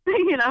 She's,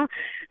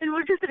 and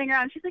we're just sitting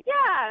around. She's like,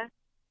 yeah,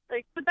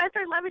 like the beds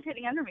are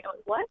levitating under me. I'm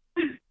like, what?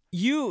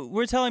 You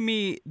were telling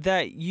me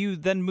that you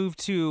then moved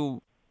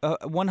to a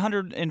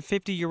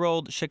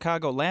 150-year-old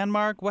Chicago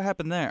landmark. What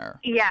happened there?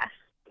 Yes.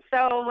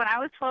 So when I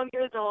was 12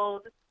 years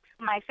old,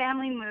 my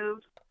family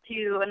moved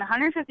to an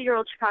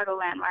 150-year-old Chicago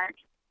landmark,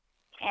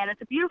 and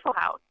it's a beautiful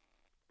house.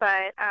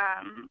 But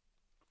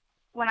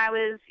when I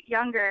was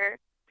younger,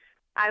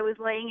 I was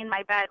laying in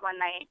my bed one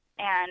night,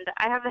 and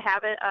I have the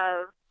habit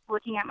of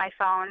looking at my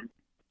phone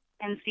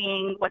and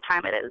seeing what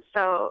time it is.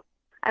 So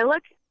I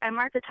look I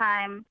mark the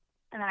time,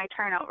 and then I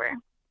turn over.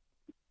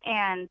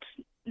 And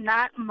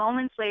not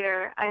moments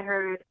later, I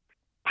heard,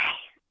 "Hey,"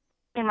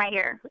 in my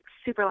ear, like,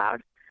 super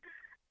loud.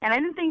 And I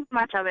didn't think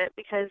much of it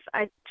because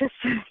I just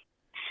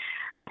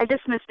I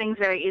dismiss things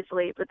very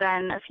easily. But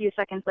then a few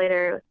seconds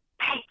later,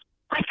 "Hey,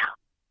 wake up."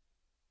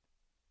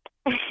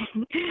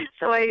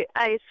 So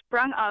I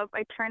sprung up,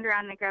 I turned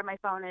around and I grabbed my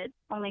phone. It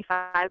only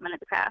 5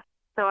 minutes passed,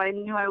 so I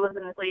knew I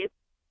wasn't asleep.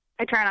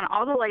 I turned on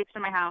all the lights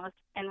in my house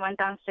and went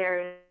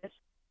downstairs,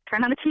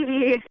 turned on the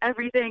TV,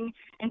 everything,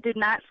 and did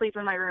not sleep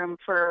in my room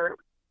for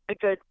a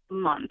good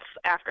month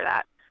after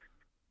that.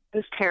 It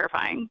was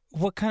terrifying.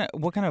 What kind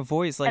of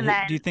voice?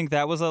 Like, do you think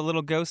that was a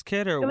little ghost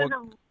kid, or what?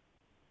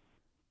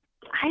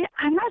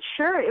 I'm not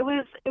sure. It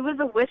was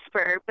a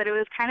whisper, but it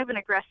was kind of an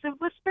aggressive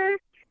whisper.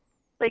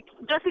 Like,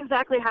 just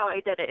exactly how I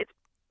did it. It's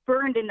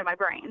burned into my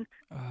brain.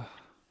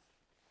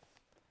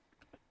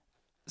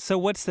 So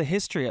what's the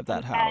history of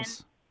that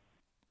house?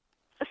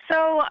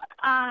 So,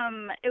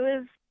 it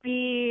was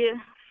the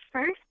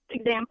first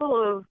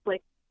example of,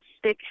 like,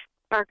 stick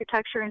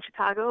architecture in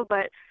Chicago,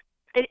 but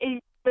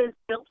it was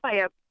built by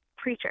a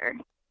preacher.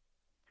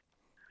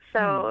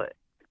 So,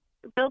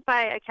 built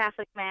by a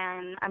Catholic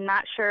man. I'm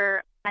not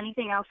sure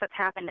anything else that's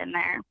happened in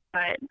there,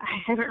 but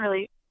I haven't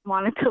really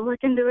wanted to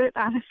look into it,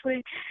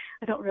 honestly.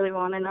 I don't really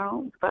want to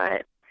know,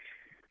 but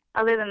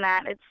other than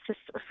that, it's just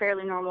a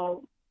fairly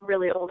normal,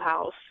 really old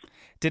house.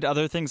 Did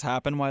other things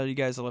happen while you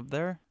guys lived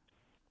there?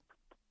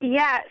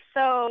 Yeah,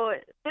 so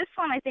this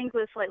one I think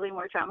was slightly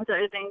more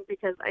traumatizing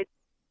because I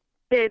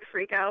did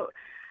freak out.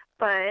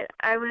 But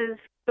I was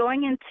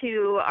going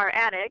into our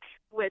attic,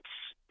 which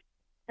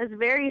has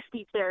very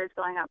steep stairs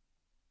going up.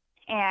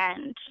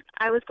 And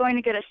I was going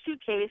to get a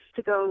suitcase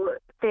to go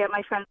stay at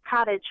my friend's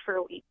cottage for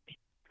a week.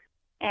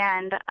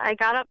 And I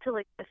got up to,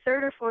 like, the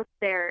third or fourth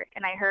stair,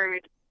 and I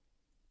heard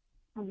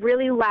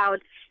really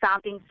loud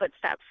stomping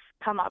footsteps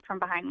come up from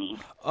behind me.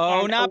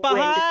 Oh, not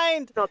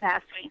behind! Go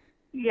past me.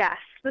 Yes.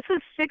 This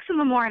was 6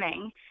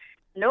 a.m.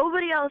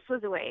 Nobody else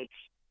was awake.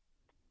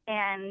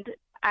 And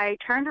I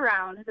turned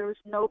around. There was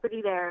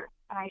nobody there.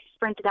 And I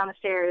sprinted down the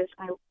stairs.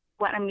 I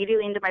went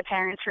immediately into my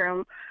parents'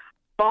 room,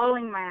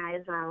 bawling my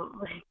eyes out.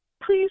 Like,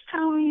 "Please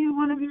tell me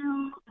one of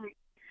you, like,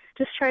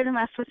 just try to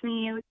mess with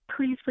me. Like,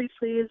 please, please,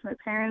 please." My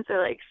parents are,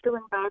 like, still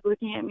in bed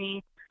looking at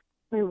me.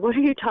 Like, "What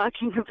are you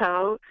talking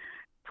about?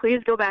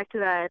 Please go back to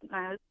bed."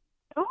 And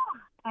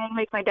I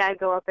make my dad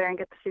go up there and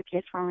get the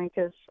suitcase for me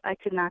because I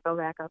could not go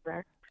back up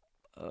there.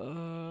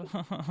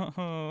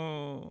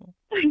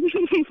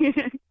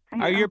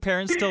 Are your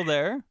parents still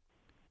there?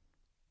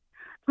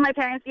 My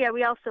parents, yeah,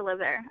 we all still live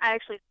there. I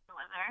actually still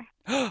live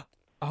there.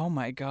 Oh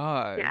my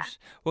gosh. Yeah.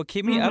 Well,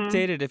 keep me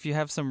updated if you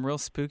have some real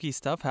spooky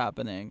stuff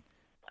happening.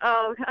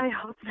 Oh, I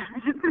hope not.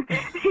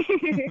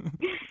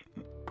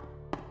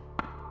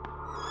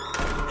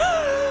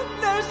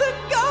 There's a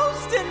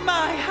ghost in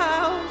my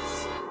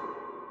house.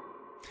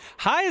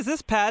 Hi, is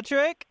this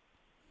Patrick?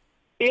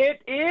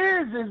 It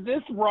is. Is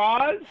this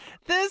Roz?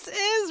 This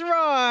is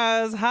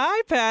Roz.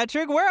 Hi,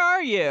 Patrick. Where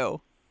are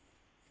you?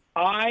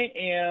 I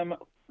am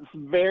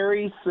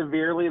very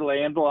severely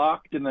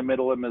landlocked in the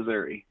middle of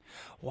Missouri.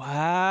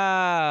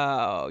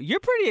 Wow. You're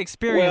pretty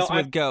experienced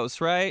with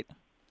ghosts, right?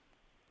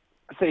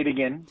 Say it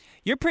again.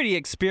 You're pretty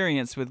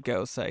experienced with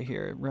ghosts, I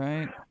hear,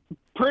 right?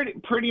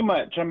 Pretty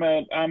much. I'm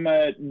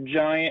a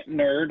giant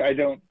nerd. I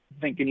don't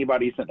think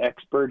anybody's an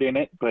expert in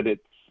it, but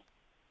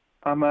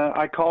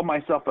I call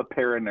myself a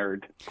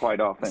para-nerd quite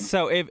often.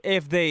 So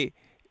if they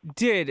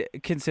did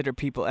consider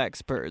people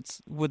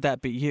experts, would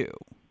that be you?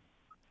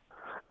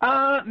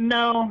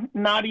 No,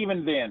 not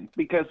even then,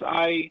 because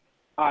I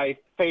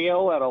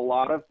fail at a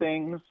lot of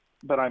things,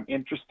 but I'm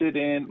interested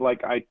in,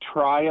 like, I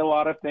try a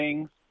lot of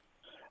things,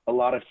 a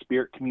lot of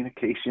spirit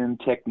communication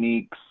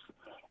techniques,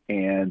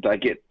 and I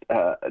get,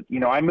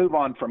 I move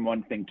on from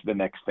one thing to the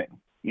next thing.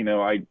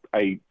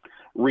 I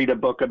read a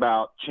book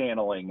about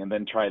channeling and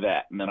then try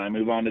that, and then I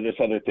move on to this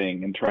other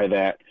thing and try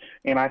that,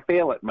 and I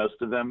fail at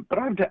most of them, but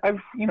I've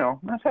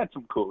had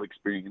some cool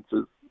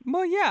experiences.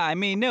 Well, yeah, I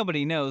mean,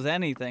 nobody knows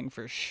anything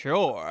for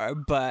sure,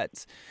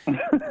 but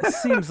it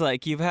seems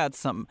like you've had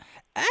some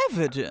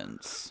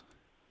evidence.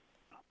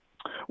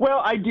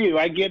 Well, I do.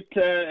 I get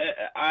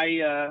kind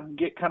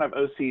of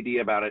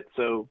OCD about it,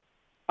 so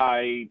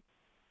I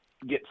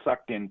get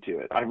sucked into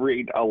it. I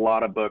read a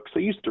lot of books. I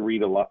used to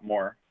read a lot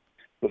more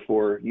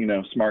before,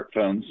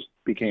 smartphones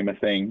became a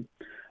thing.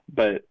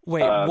 But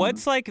wait,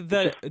 what's like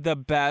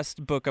the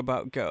best book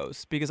about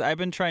ghosts? Because I've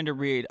been trying to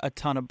read a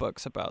ton of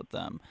books about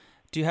them.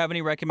 Do you have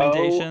any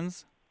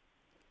recommendations?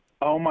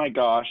 Oh my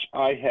gosh,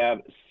 I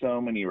have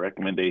so many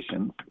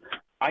recommendations.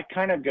 I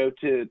kind of go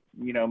to,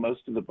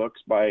 most of the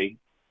books by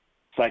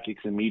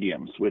psychics and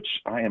mediums, which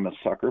I am a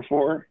sucker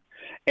for.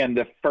 And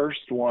the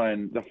first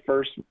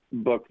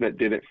book that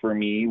did it for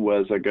me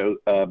was a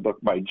book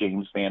by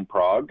James Van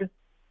Praagh,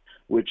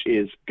 which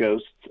is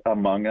Ghosts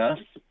Among Us.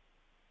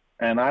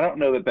 And I don't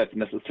know that that's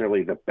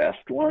necessarily the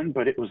best one,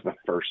 but it was the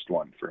first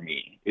one for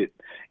me. It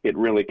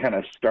really kind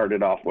of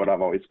started off what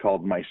I've always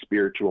called my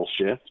spiritual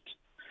shift,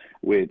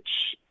 which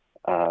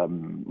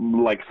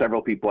like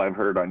several people I've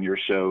heard on your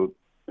show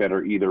that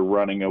are either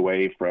running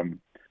away from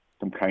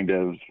some kind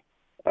of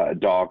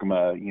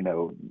dogma,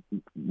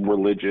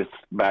 religious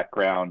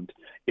background.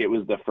 It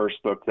was the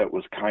first book that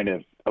was kind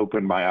of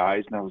opened my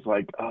eyes, and I was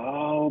like,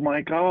 oh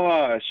my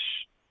gosh,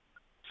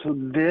 so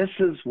this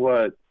is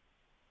what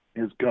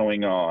is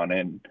going on.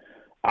 And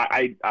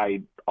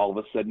I all of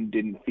a sudden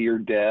didn't fear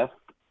death,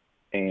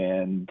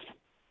 and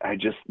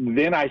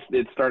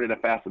it started a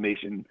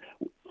fascination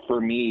for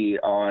me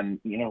on,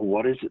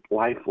 what is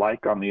life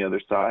like on the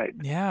other side?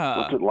 Yeah.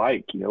 What's it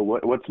like?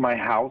 What's my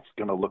house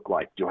going to look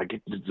like? Do I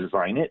get to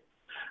design it?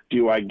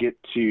 Do I get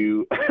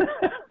to,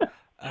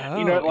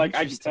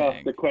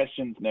 the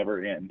questions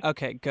never end.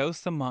 Okay.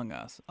 Ghosts Among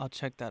Us. I'll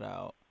check that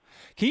out.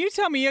 Can you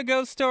tell me a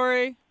ghost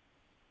story?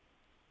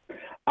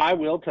 I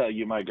will tell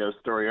you my ghost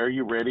story. Are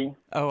you ready?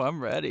 Oh,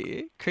 I'm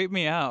ready. Creep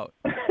me out.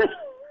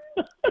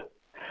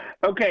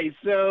 Okay.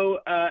 So,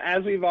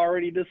 as we've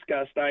already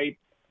discussed, I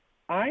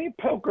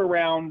poke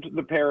around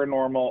the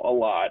paranormal a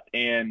lot,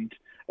 and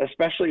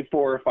especially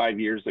 4 or 5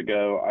 years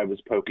ago, I was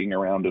poking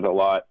around it a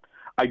lot.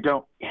 I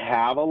don't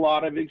have a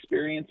lot of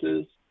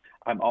experiences.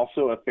 I'm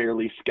also a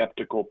fairly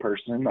skeptical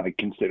person. I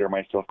consider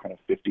myself kind of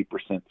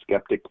 50%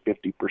 skeptic,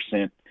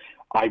 50%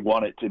 I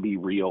want it to be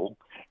real,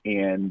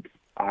 and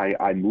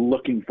I'm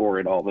looking for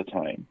it all the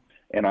time,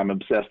 and I'm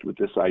obsessed with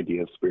this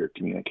idea of spirit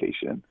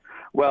communication.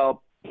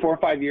 Well, 4 or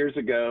 5 years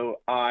ago,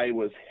 I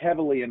was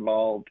heavily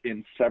involved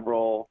in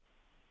several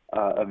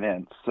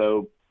events.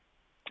 So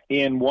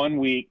in 1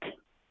 week,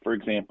 for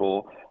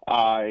example,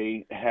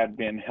 I had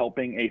been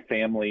helping a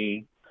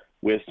family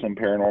with some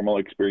paranormal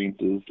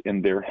experiences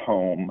in their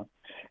home,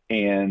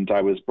 and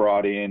I was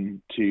brought in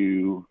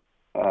to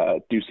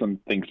do some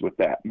things with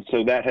that. And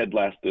so that had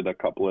lasted a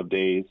couple of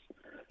days.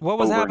 What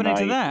was overnight.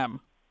 happening to them?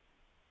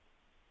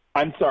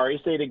 I'm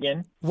sorry, say it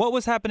again. What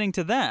was happening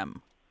to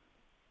them?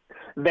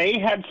 They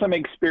had some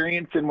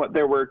experience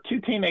there were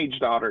 2 teenage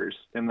daughters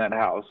in that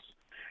house,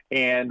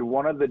 and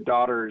one of the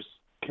daughters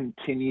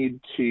continued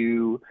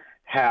to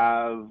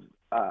have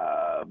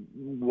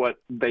what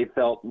they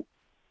felt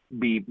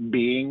be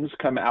beings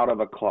come out of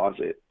a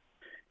closet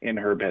in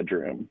her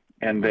bedroom.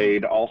 And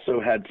they'd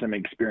also had some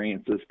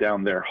experiences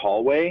down their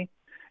hallway.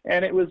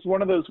 And it was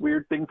one of those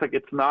weird things, like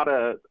it's not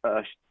a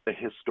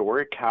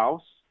historic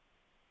house.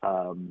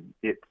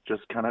 It's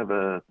just kind of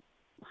a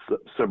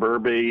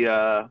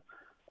suburbia,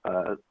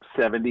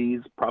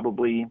 70s,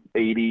 probably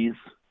 80s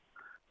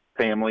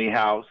family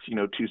house,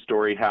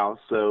 2-story house.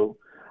 So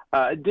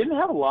it didn't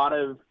have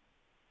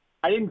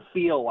I didn't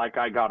feel like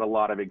I got a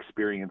lot of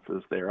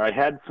experiences there. I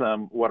had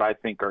some, what I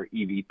think are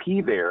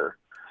EVP there,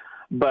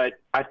 but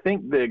I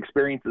think the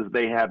experiences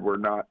they had were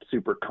not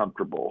super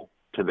comfortable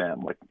to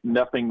them. Like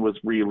nothing was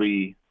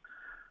really,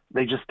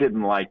 they just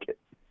didn't like it.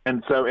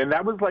 And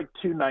that was like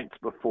 2 nights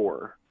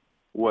before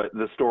what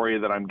the story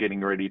that I'm getting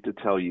ready to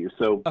tell you.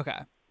 So Okay.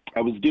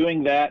 I was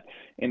doing that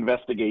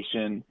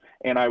investigation,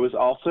 and I was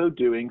also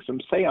doing some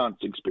seance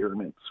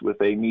experiments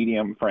with a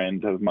medium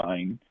friend of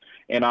mine,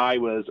 and I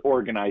was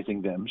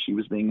organizing them. She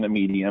was being the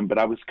medium, but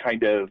I was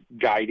kind of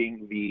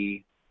guiding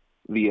the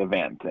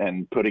event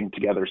and putting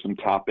together some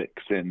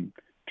topics and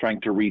trying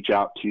to reach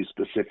out to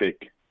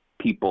specific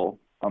people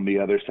on the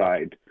other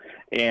side.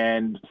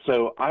 And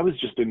so I was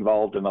just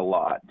involved in a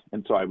lot.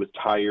 And so I was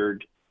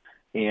tired,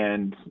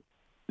 and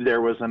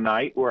there was a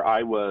night where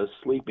I was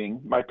sleeping.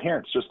 My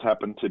parents just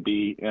happened to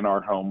be in our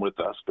home with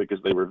us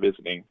because they were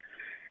visiting.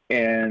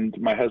 And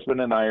my husband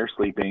and I are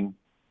sleeping.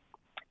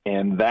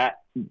 And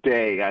that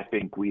day, I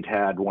think we'd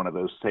had one of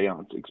those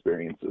seance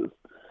experiences.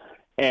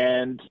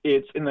 And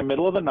it's in the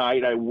middle of the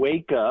night. I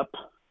wake up.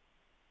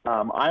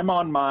 I'm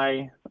on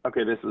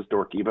okay, this is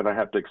dorky, but I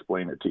have to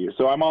explain it to you.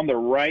 So I'm on the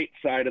right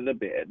side of the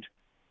bed.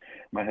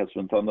 My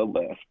husband's on the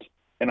left.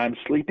 And I'm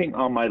sleeping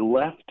on my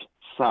left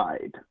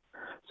side.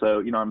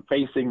 So, I'm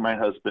facing my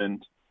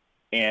husband,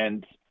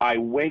 and I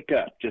wake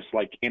up just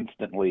like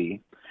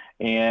instantly.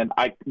 And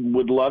I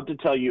would love to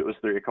tell you it was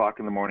 3 o'clock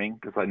in the morning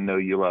because I know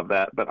you love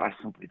that, but I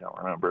simply don't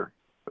remember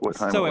what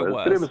time it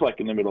was. But it was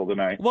like in the middle of the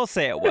night. We'll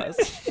say it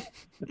was.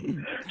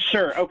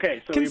 Sure.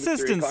 Okay. So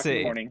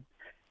consistency. It was 3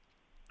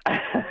 o'clock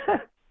in the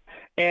morning.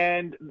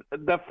 And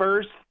the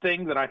first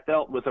thing that I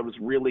felt was I was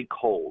really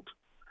cold.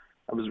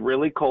 I was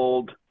really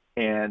cold,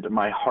 and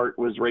my heart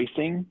was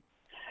racing.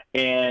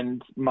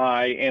 And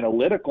my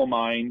analytical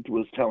mind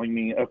was telling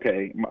me,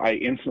 okay, I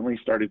instantly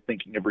started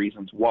thinking of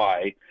reasons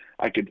why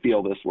I could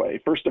feel this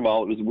way. First of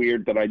all, it was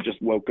weird that I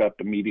just woke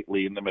up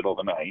immediately in the middle of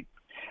the night.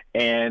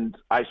 And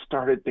I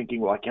started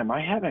thinking, like, am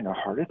I having a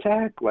heart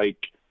attack? Like,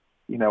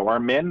 are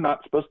men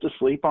not supposed to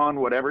sleep on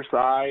whatever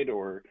side?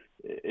 Or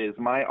is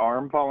my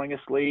arm falling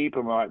asleep?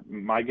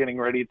 Am I getting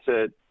ready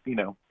to,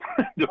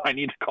 do I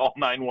need to call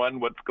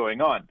 911? What's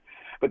going on?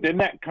 But then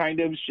that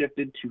kind of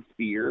shifted to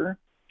fear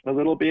a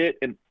little bit,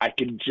 and I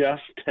could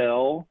just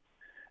tell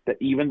that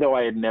even though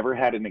I had never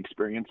had an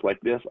experience like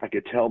this, I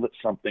could tell that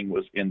something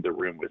was in the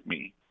room with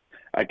me.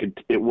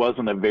 It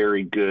wasn't a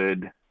very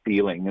good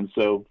feeling. And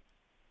so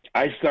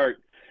I start,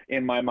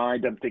 in my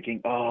mind, I'm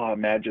thinking, oh,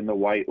 imagine the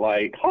white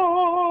light.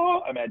 Ah!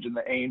 out, imagine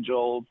the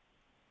angels,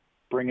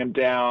 bring them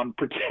down,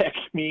 protect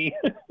me.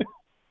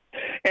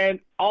 And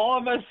all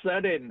of a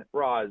sudden,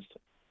 Roz,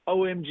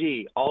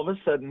 OMG, all of a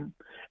sudden,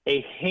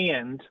 a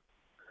hand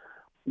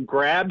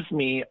grabs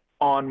me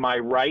on my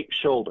right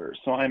shoulder.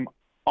 So I'm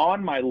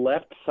on my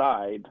left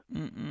side,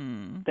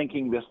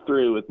 thinking this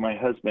through with my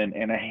husband,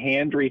 and a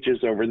hand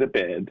reaches over the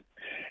bed,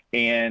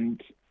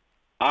 and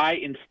I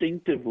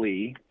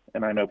instinctively,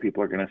 and I know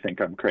people are going to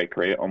think I'm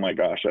cray-cray. Oh my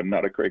gosh, I'm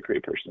not a cray-cray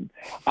person.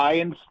 I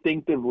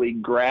instinctively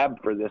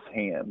grab for this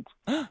hand,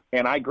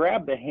 and I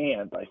grab the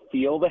hand. I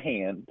feel the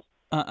hand.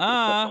 It's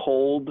a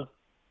cold.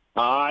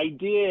 I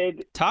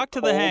did. Talk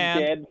to the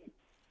hand.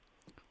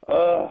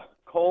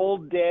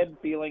 Cold, dead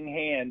feeling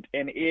hand,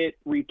 and it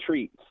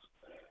retreats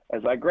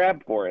as I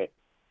grab for it.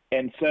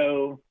 And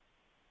so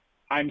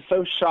I'm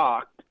so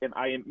shocked, and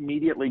I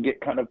immediately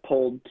get kind of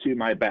pulled to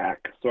my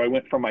back. So I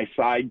went from my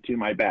side to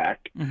my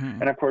back.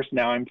 And of course,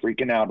 now I'm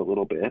freaking out a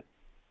little bit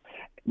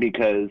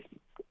because,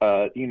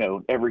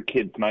 every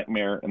kid's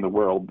nightmare in the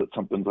world that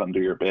something's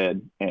under your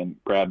bed and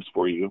grabs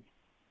for you.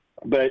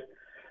 But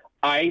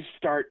I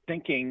start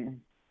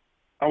thinking,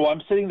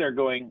 I'm sitting there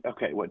going,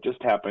 okay, what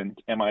just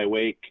happened? Am I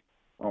awake?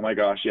 Oh my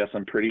gosh, yes,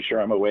 I'm pretty sure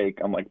I'm awake.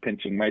 I'm like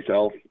pinching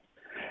myself.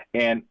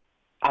 And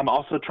I'm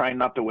also trying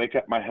not to wake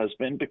up my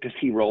husband because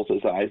he rolls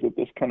his eyes at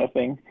this kind of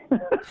thing.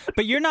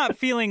 But you're not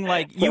feeling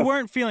you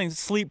weren't feeling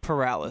sleep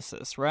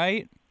paralysis,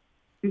 right?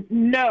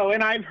 No,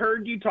 and I've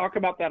heard you talk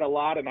about that a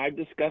lot, and I've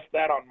discussed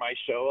that on my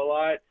show a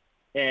lot.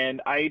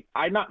 And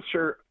I'm not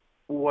sure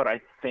what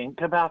I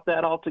think about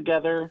that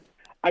altogether.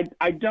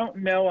 I don't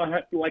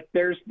know,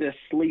 there's this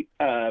sleep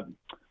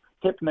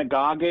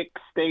hypnagogic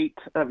state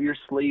of your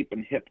sleep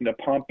and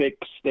hypnopompic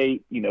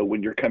state,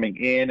 when you're coming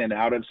in and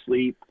out of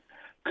sleep.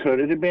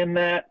 Could it have been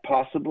that?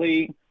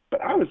 Possibly.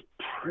 But I was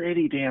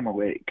pretty damn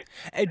awake.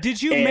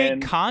 Did you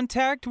make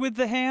contact with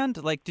the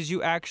hand? Like, did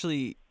you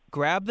actually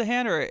grab the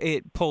hand, or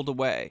it pulled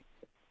away?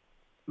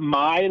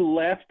 My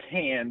left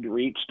hand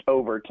reached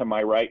over to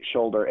my right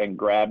shoulder and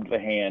grabbed the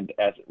hand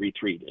as it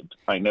retreated.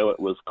 I know it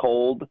was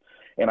cold,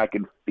 and I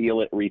could feel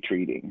it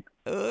retreating.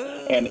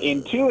 And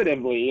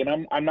intuitively,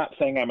 and I'm not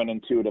saying I'm an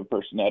intuitive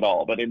person at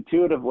all, but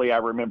intuitively I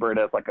remember it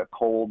as like a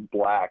cold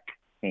black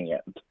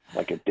hand,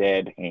 like a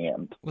dead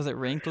hand. Was it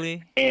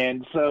wrinkly?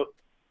 And so,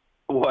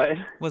 what?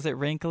 Was it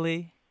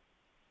wrinkly?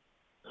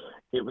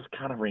 It was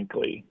kind of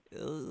wrinkly.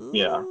 Ooh.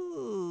 Yeah.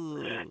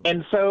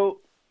 And so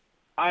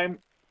I'm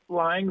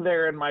lying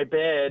there in my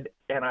bed,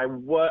 and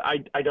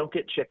I don't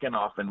get chicken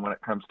often when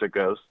it comes to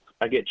ghosts.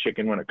 I get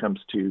chicken when it comes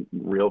to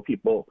real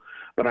people,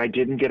 but I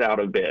didn't get out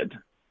of bed,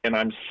 and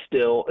I'm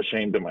still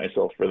ashamed of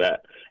myself for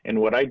that. And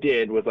what I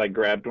did was I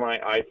grabbed my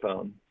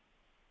iPhone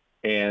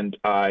and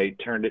I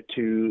turned it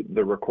to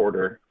the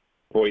recorder,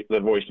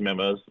 the voice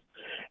memos,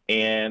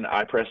 and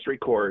I pressed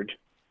record.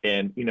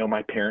 And,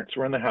 my parents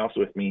were in the house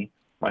with me.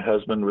 My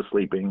husband was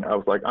sleeping. I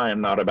was like, I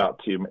am not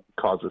about to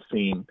cause a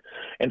scene.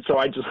 And so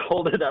I just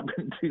hold it up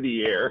into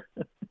the air.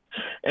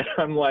 And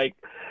I'm like,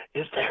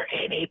 is there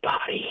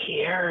anybody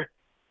here?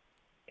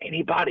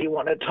 Anybody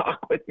want to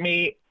talk with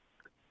me?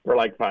 For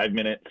like 5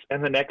 minutes.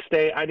 And the next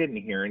day, I didn't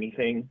hear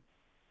anything.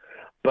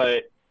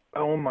 But,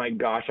 oh my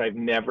gosh, I've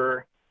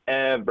never,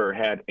 ever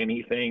had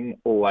anything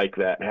like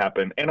that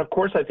happen. And of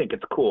course, I think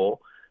it's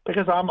cool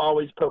because I'm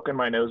always poking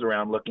my nose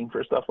around looking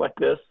for stuff like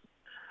this.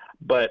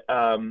 But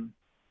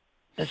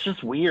it's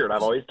just weird.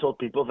 I've always told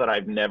people that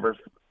I've never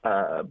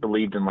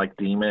believed in like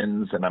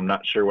demons, and I'm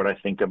not sure what I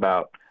think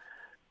about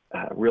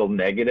real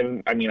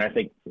negative. I mean, I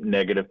think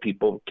negative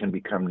people can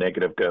become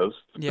negative ghosts.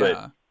 Yeah.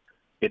 But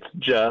it's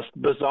just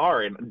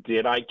bizarre. And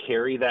did I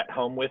carry that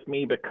home with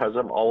me because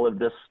of all of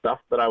this stuff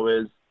that I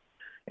was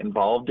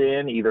involved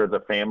in, either the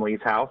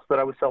family's house that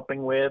I was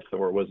helping with,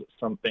 or was it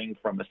something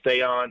from a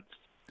seance?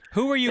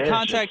 Who were you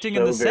contacting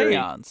in the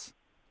seance?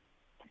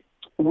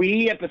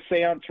 We at the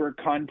seance were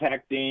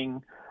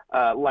contacting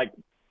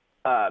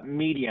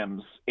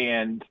mediums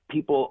and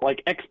people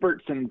like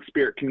experts in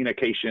spirit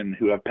communication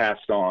who have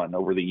passed on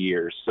over the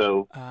years.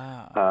 So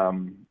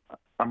I'm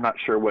not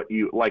sure what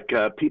you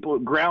people,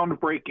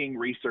 groundbreaking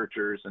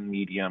researchers and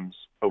mediums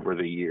over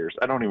the years.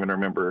 I don't even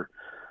remember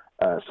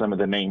some of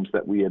the names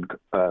that we had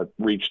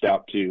reached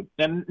out to,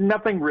 and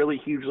nothing really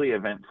hugely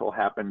eventful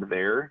happened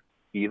there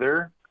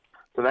either.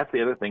 So that's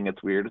the other thing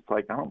that's weird. It's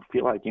like I don't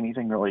feel like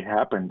anything really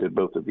happened at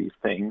both of these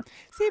things.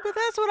 See, but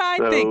that's what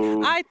I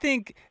think. I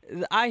think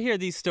I hear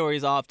these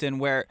stories often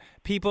where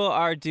people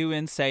are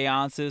doing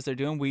seances, they're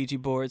doing Ouija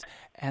boards,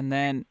 and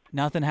then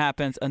nothing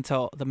happens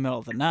until the middle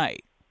of the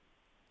night.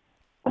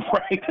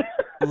 Right.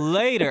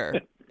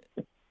 Later.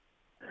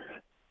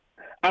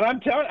 And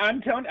I'm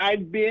telling,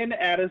 I've been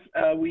at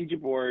a Ouija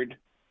board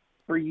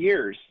for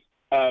years.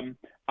 I'm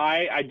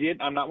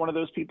not one of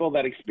those people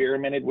that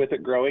experimented with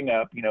it growing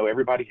up.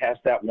 Everybody has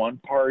that one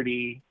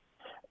party,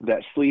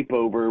 that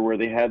sleepover where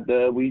they had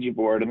the Ouija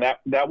board, and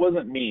that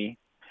wasn't me.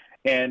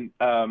 And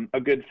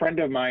a good friend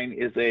of mine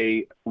is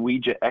a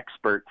Ouija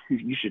expert who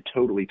you should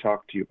totally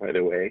talk to, by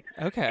the way.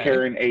 Okay.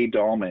 Karen A.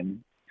 Dahlman.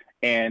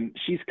 And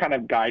she's kind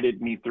of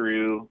guided me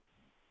through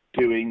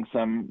doing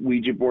some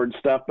Ouija board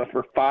stuff, but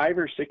for 5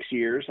 or 6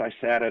 years, I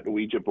sat at a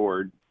Ouija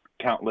board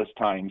countless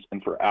times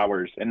and for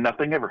hours, and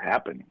nothing ever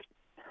happened.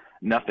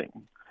 Nothing.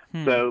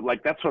 So,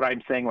 like, that's what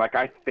I'm saying. Like,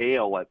 I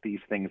fail at these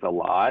things a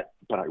lot,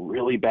 but I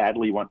really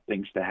badly want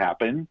things to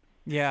happen.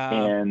 Yeah.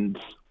 And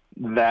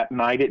that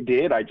night it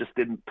did. I just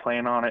didn't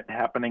plan on it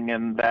happening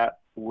in that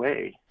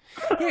way.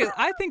 Yeah,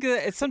 I think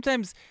that it's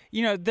sometimes,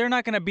 they're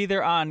not going to be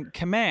there on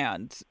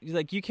command.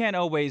 Like, you can't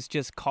always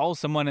just call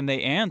someone and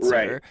they answer.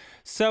 Right.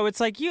 So it's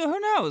like, who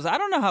knows? I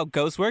don't know how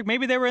ghosts work.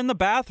 Maybe they were in the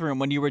bathroom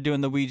when you were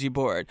doing the Ouija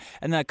board.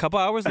 And then a couple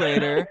hours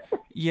later,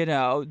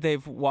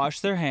 they've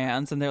washed their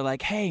hands and they're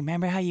like, hey,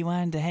 remember how you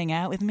wanted to hang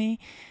out with me?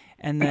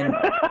 And then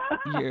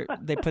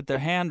they put their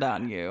hand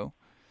on you.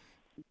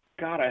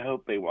 God, I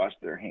hope they washed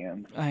their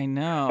hands. I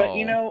know.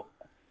 But,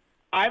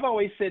 I've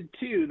always said,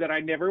 too, that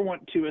I never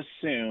want to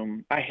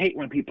assume. I hate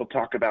when people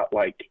talk about,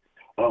 like,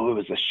 oh, it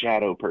was a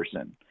shadow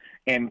person.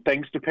 And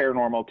thanks to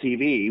paranormal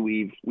TV,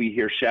 we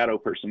hear shadow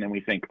person and we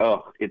think,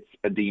 oh, it's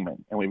a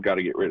demon and we've got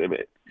to get rid of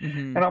it.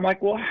 Mm-hmm. And I'm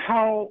like, well,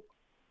 how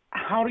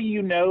do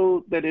you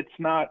know that it's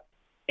not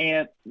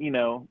Aunt,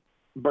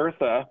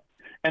 Bertha?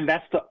 And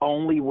that's the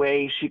only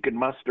way she could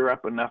muster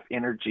up enough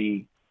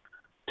energy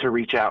to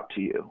reach out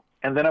to you.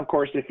 And then, of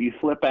course, if you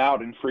flip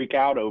out and freak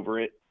out over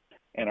it,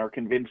 and are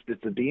convinced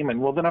it's a demon,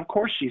 well, then of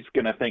course she's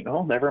going to think,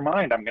 oh, never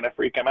mind, I'm going to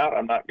freak him out.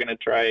 I'm not going to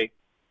try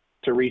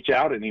to reach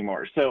out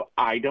anymore. So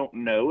I don't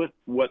know if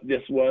what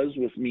this was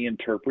me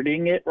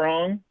interpreting it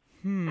wrong.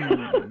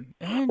 Interesting.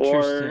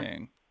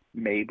 Or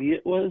maybe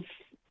it was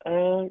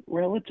a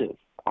relative.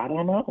 I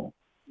don't know.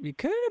 It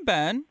could have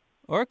been.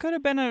 Or it could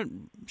have been a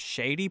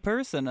shady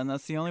person, and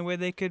that's the only way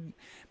they could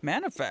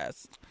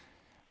manifest,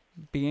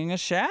 being a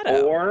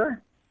shadow.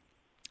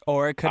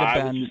 Or it could have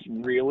been... I was just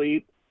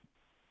really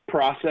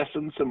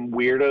processing some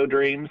weirdo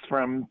dreams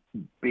from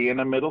being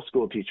a middle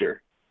school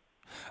teacher.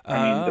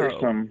 I mean,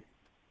 there's some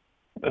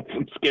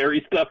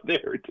scary stuff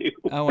there, too.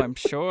 Oh, I'm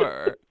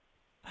sure.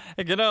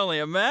 I can only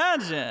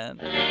imagine.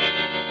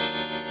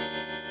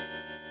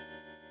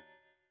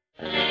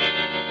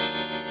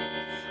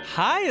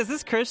 Hi, is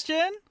this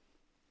Christian?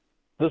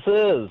 This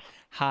is.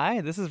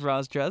 Hi, this is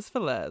Roz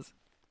Dresfelez.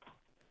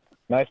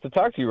 Nice to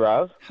talk to you,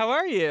 Roz. How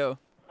are you?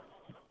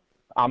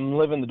 I'm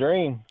living the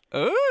dream.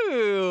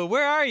 Ooh,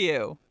 where are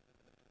you?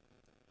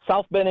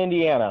 South Bend,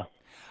 Indiana.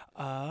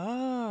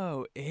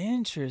 Oh,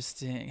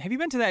 interesting. Have you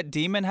been to that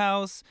demon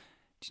house?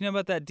 Do you know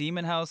about that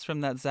demon house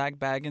from that Zach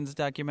Baggins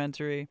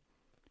documentary?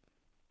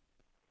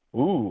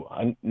 Ooh,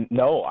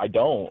 no, I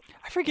don't.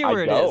 I forget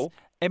where it is.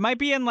 It might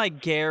be in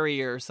like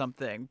Gary or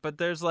something, but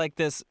there's like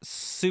this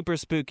super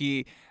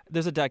spooky,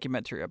 there's a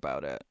documentary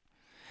about it.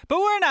 But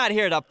we're not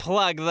here to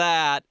plug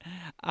that.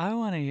 I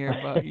want to hear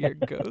about your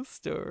ghost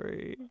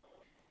story.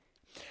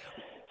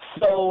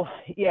 So,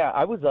 yeah,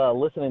 I was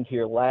listening to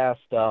your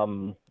last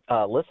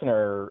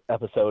listener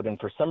episode, and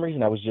for some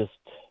reason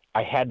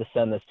I had to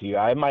send this to you.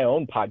 I have my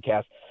own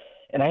podcast,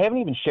 and I haven't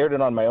even shared it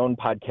on my own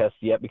podcast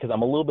yet because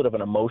I'm a little bit of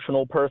an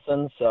emotional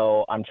person,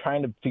 so I'm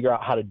trying to figure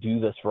out how to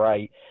do this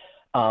right.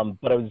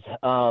 But I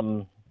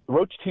was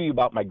wrote to you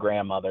about my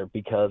grandmother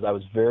because I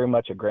was very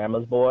much a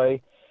grandma's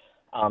boy.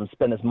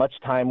 Spent as much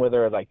time with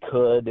her as I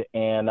could,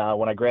 and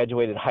when I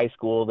graduated high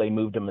school, they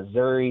moved to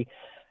Missouri.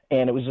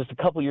 And it was just a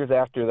couple years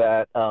after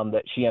that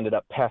that she ended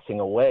up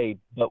passing away.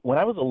 But when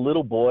I was a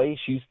little boy,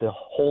 she used to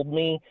hold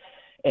me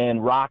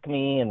and rock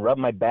me and rub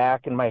my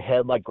back and my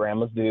head like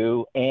grandmas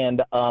do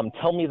and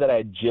tell me that I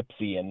had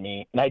gypsy in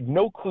me. And I had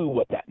no clue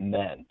what that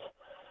meant.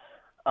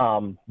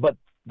 But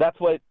that's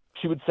what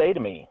she would say to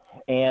me.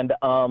 And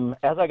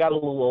as I got a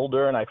little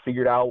older and I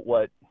figured out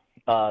what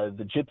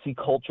the gypsy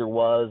culture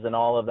was and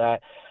all of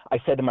that, I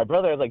said to my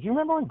brother, I was like, you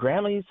remember when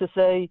Grandma used to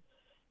say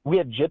we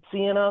have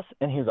gypsy in us?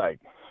 And he was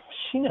like,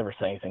 she never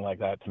said anything like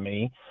that to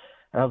me.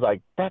 And I was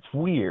like, that's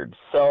weird.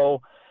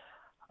 So,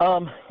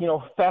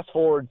 fast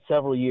forward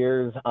several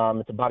years,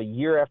 it's about a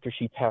year after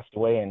she passed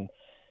away, and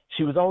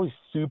she was always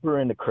super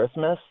into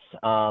Christmas.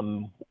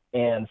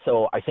 And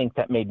so I think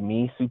that made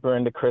me super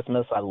into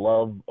Christmas. I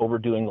love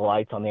overdoing the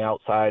lights on the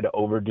outside,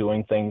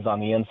 overdoing things on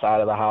the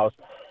inside of the house.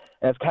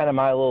 And it's kind of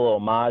my little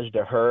homage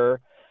to her.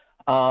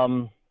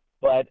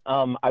 But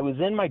I was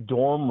in my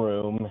dorm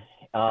room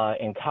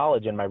in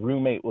college, and my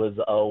roommate was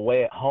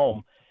away at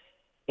home.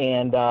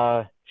 And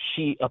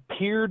she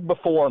appeared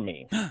before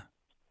me.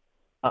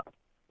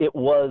 It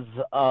was,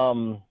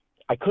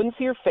 I couldn't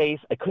see her face.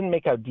 I couldn't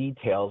make out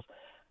details.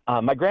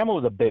 My grandma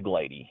was a big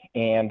lady,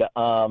 and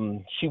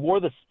she wore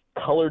this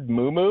colored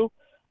muumuu.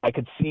 I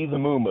could see the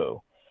muumuu.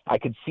 I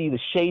could see the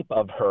shape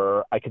of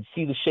her. I could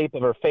see the shape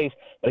of her face,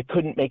 but I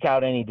couldn't make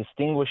out any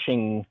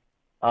distinguishing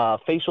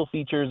facial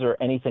features or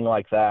anything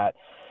like that.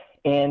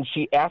 And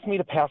she asked me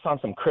to pass on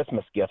some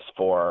Christmas gifts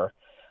for her.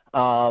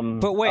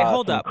 But wait,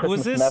 hold up.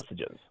 Was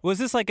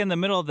this like in the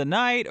middle of the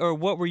night, or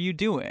what were you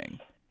doing?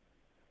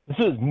 This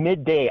was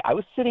midday. I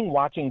was sitting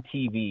watching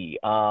TV.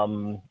 I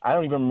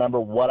don't even remember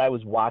what I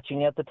was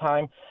watching at the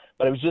time,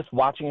 but I was just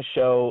watching a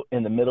show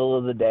in the middle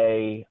of the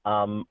day.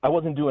 I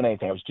wasn't doing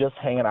anything. I was just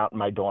hanging out in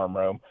my dorm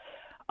room.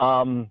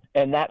 And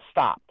that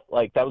stopped.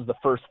 Like, that was the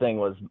first thing,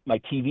 was my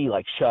TV,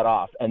 like, shut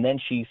off. And then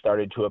she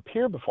started to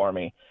appear before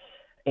me.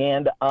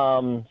 And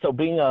so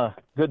being a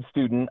good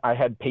student, I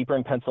had paper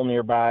and pencil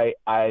nearby.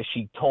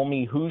 She told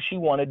me who she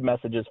wanted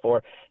messages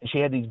for, and she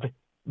had these,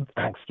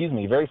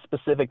 very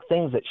specific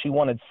things that she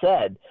wanted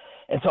said.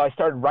 And so I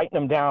started writing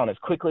them down as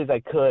quickly as I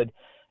could.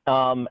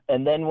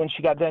 And then when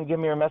she got done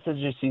giving me her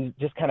messages, she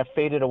just kind of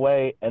faded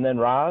away. And then,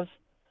 Roz,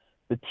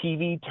 the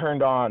TV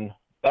turned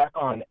back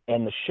on,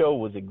 and the show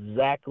was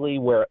exactly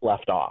where it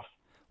left off.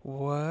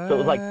 What? So it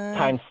was like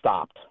time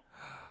stopped.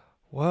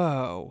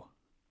 Whoa.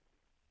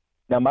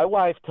 Now, my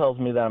wife tells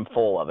me that I'm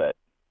full of it,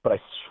 but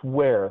I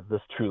swear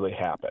this truly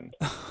happened.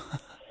 Okay.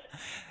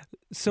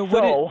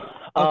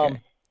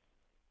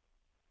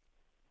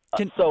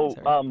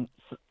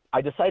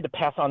 I decided to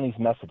pass on these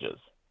messages.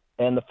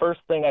 And the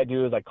first thing I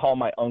do is I call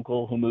my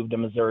uncle, who moved to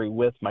Missouri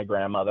with my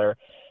grandmother.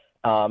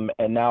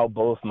 And now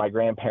both my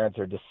grandparents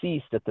are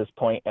deceased at this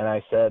point. And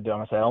I said to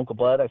him, Uncle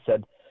Bud, I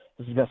said,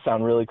 this is going to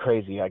sound really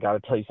crazy. I got to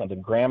tell you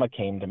something. Grandma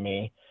came to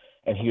me,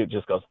 and he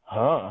just goes,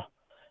 huh?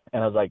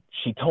 And I was like,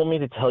 she told me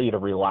to tell you to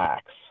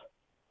relax.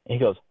 And he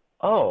goes,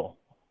 oh,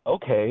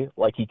 okay.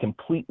 Like, he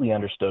completely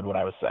understood what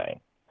I was saying.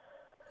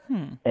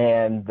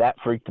 And that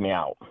freaked me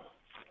out.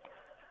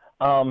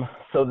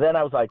 So then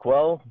I was like,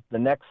 well, the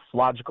next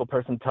logical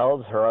person to tell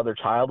is her other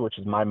child, which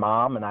is my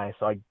mom. And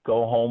so I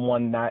go home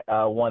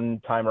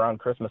one time around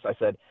Christmas. I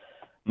said,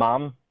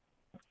 Mom,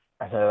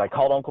 I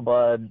called Uncle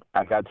Bud.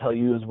 I got to tell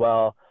you as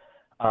well.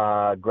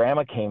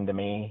 Grandma came to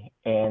me,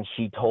 and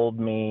she told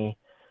me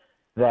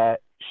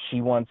that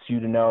she wants you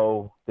to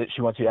know that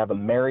she wants you to have a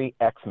Merry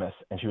Xmas.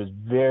 And she was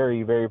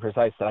very, very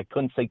precise that I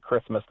couldn't say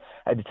Christmas.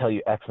 I had to tell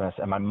you Xmas.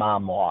 And my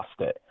mom lost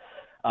it,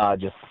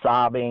 just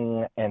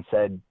sobbing, and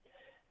said,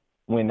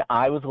 when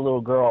I was a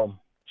little girl,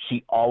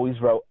 she always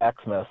wrote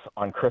Xmas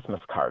on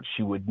Christmas cards.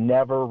 She would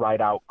never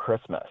write out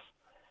Christmas.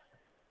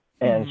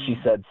 And she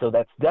said, so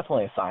that's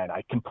definitely a sign.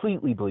 I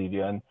completely believe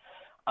you. And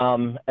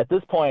at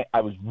this point,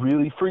 I was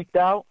really freaked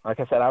out. Like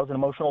I said, I was an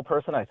emotional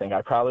person. I think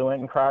I probably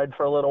went and cried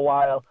for a little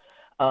while.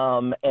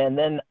 And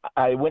then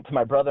I went to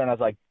my brother, and I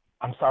was like,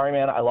 I'm sorry,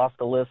 man, I lost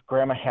the list.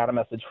 Grandma had a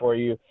message for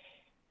you,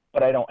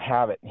 but I don't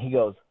have it. And he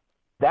goes,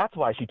 that's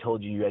why she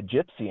told you had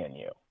gypsy in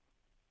you.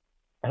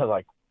 And I was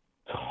like,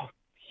 oh,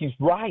 he's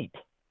right.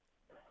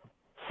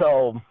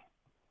 So,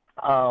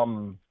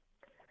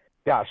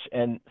 gosh.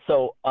 And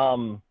so,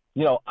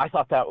 I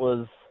thought that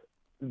was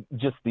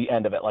just the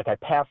end of it. Like, I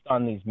passed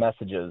on these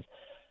messages.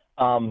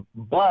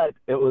 But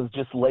it was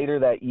just later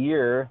that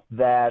year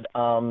that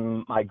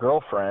my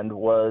girlfriend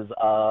was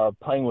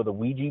playing with a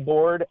Ouija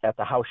board at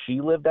the house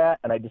she lived at,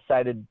 and I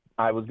decided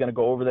I was going to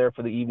go over there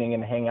for the evening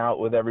and hang out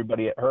with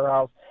everybody at her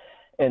house.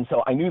 And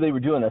so I knew they were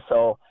doing this,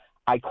 so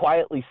I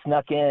quietly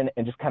snuck in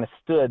and just kind of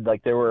stood.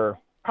 Like, there were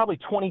probably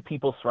 20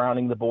 people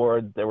surrounding the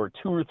board. There were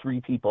 2 or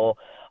 3 people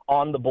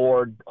on the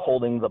board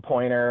holding the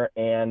pointer,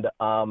 and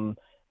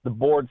the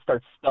board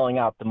starts spelling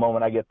out the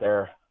moment I get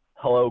there,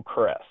 hello,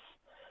 Chris.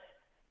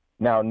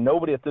 Now,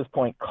 nobody at this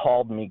point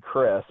called me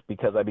Chris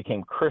because I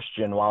became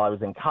Christian while I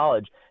was in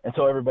college. And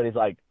so everybody's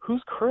like,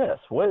 who's Chris?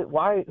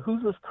 Why?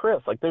 Who's this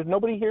Chris? Like, there's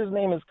nobody here's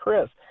name is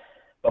Chris.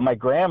 But my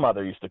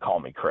grandmother used to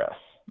call me Chris.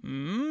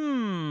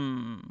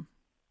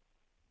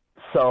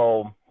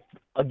 So,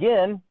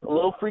 again, a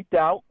little freaked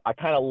out. I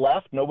kind of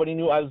left. Nobody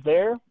knew I was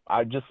there.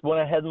 I just went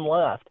ahead and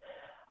left.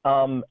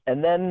 And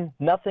then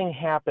nothing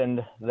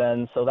happened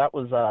then. So that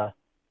was,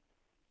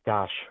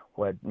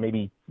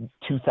 maybe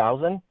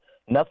 2000?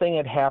 Nothing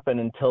had happened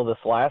until this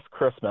last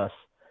Christmas.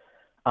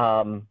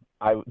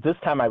 This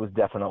time I was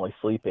definitely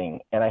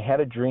sleeping, and I had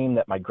a dream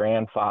that my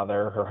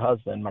grandfather, her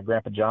husband, my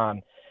Grandpa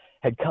John,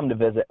 had come to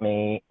visit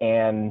me,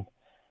 and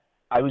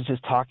I was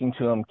just talking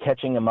to him,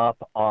 catching him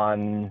up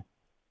on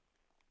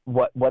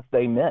what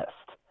they missed.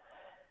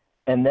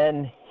 And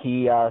then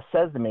he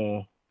says to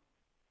me,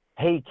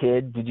 hey,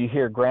 kid, did you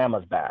hear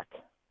Grandma's back?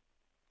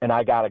 And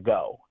I got to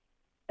go.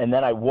 And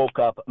then I woke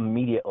up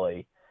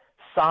immediately,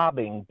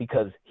 sobbing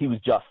because he was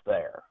just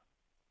there.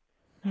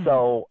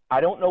 So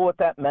I don't know what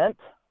that meant,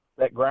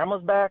 that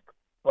Grandma's back,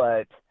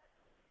 but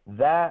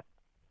that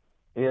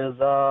is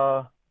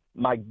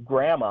my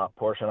grandma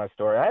portion of my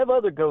story. I have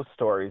other ghost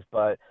stories,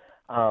 but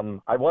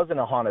I was in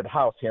a haunted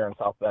house here in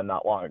South Bend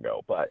not long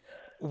ago. But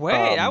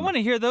wait, I want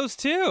to hear those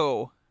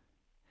too.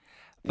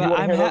 But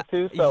I'm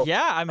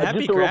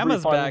happy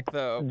Grandma's back,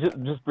 though.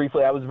 Just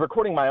briefly, I was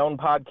recording my own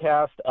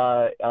podcast.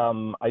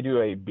 I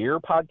do a beer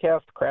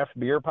podcast, craft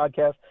beer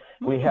podcast.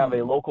 We have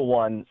a local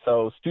one.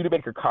 So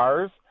Studebaker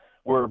Cars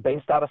were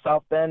based out of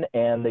South Bend,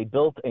 and they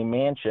built a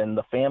mansion,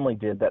 the family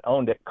did, that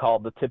owned it,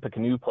 called the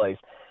Tippecanoe Place.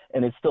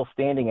 And it's still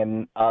standing,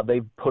 and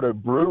they put a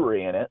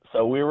brewery in it.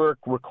 So we were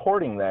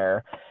recording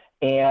there,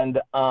 and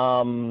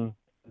so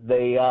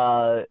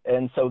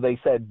they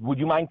said, would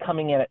you mind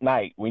coming in at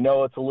night? We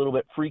know it's a little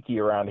bit freaky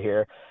around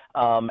here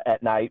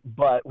at night,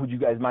 but would you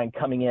guys mind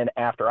coming in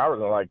after hours?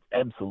 And I'm like,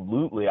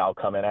 absolutely, I'll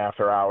come in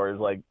after hours.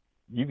 Like,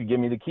 you could give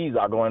me the keys,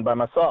 I'll go in by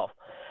myself.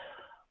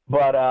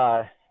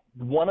 But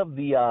one of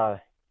the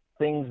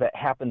things that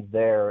happens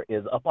there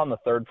is up on the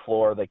third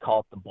floor. They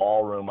call it the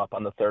ballroom. Up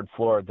on the third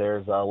floor,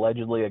 there's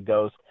allegedly a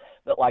ghost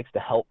that likes to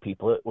help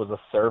people. It was a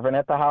servant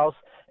at the house,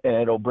 and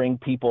it'll bring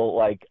people,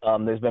 like,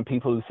 there's been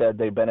people who said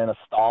they've been in a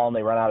stall and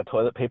they run out of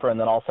toilet paper, and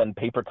then all of a sudden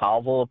paper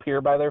towels will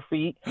appear by their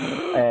feet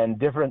and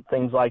different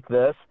things like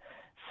this.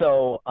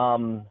 So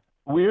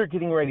we were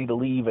getting ready to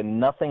leave, and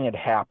nothing had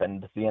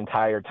happened the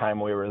entire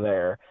time we were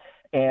there.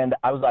 And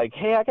I was like,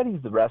 hey, I got to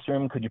use the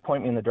restroom. Could you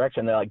point me in the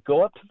direction? They're like,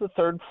 go up to the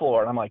third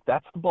floor. And I'm like,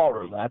 that's the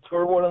ballroom. That's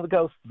where one of the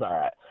ghosts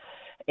are at.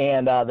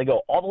 And they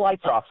go, all the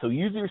lights are off, so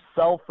use your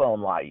cell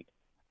phone light.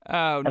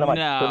 Oh, and I'm like,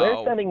 no. so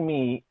they're sending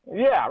me,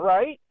 yeah,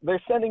 right?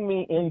 They're sending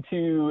me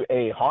into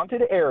a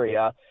haunted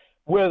area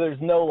where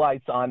there's no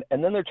lights on.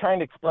 And then they're trying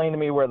to explain to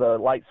me where the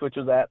light switch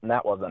was at, and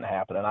that wasn't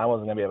happening. I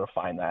wasn't going to be able to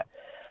find that.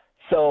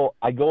 So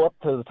I go up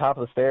to the top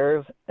of the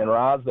stairs, and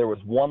Roz, there was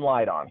one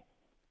light on.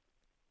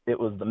 It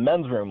was the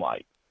men's room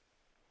light.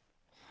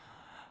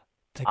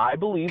 I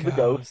believe the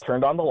ghost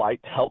turned on the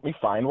light to help me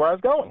find where I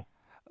was going.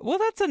 Well,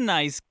 that's a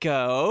nice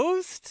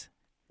ghost.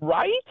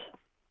 Right?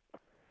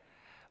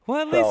 Well,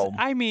 at least,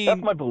 I mean...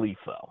 That's my belief,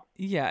 though.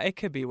 Yeah, it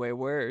could be way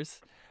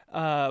worse.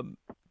 Oh,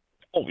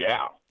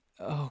 yeah.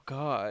 Oh,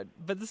 God.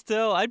 But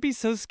still, I'd be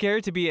so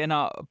scared to be in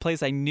a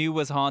place I knew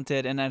was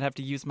haunted, and I'd have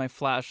to use my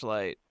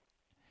flashlight.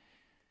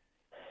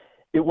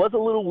 It was a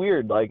little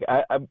weird. Like,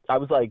 I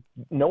was like,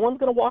 no one's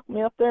going to walk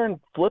me up there and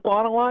flip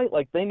on a light?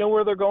 Like, they know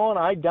where they're going.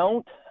 I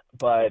don't.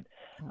 But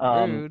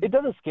it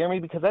doesn't scare me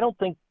because I don't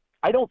think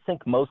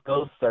most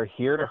ghosts are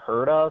here to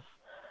hurt us.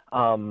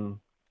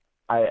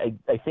 I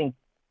think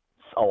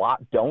a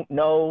lot don't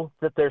know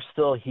that they're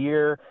still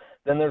here.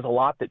 Then there's a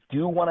lot that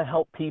do want to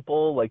help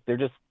people. Like, they're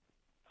just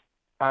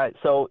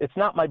so it's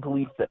not my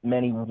belief that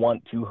many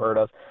want to hurt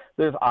us.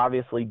 There's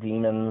obviously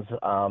demons,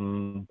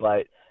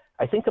 but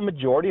I think the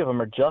majority of them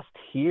are just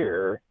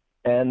here,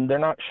 and they're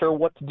not sure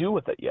what to do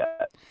with it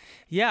yet.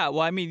 Yeah,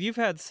 well, I mean, you've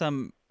had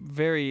some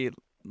very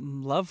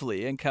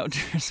lovely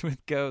encounters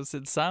with ghosts,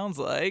 it sounds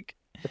like.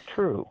 It's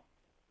true.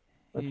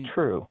 It's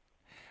true.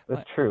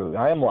 It's true.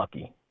 I am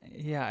lucky.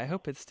 Yeah, I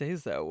hope it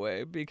stays that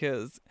way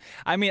because,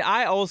 I mean,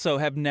 I also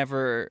have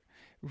never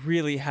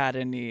really had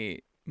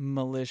any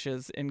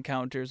malicious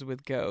encounters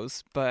with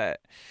ghosts, but,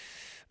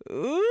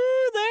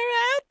 ooh, they're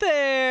out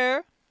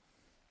there.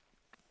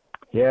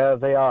 Yeah,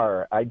 they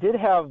are. I did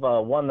have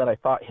one that I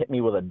thought hit me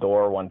with a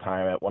door one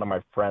time at one of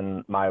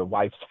my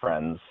wife's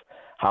friends'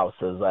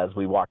 houses. As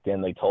we walked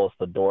in, they told us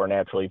the door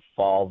naturally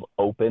falls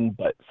open,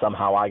 but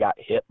somehow I got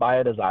hit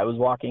by it as I was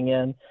walking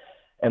in.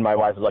 And my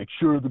wife was like,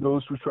 sure, the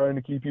ghost was trying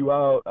to keep you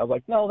out. I was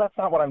like, no, that's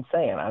not what I'm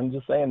saying. I'm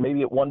just saying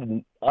maybe it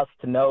wanted us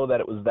to know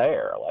that it was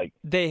there. Like,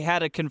 they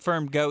had a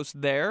confirmed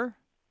ghost there?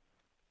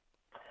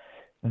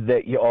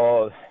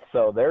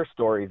 So their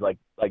stories, like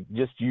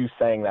just you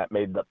saying that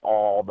made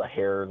all the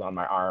hairs on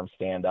my arm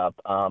stand up.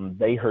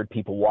 They heard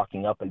people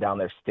walking up and down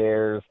their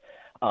stairs.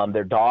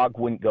 Their dog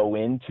wouldn't go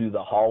into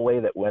the hallway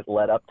that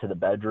led up to the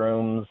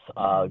bedrooms.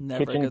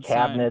 Kitchen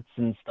cabinets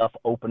and stuff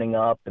opening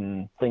up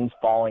and things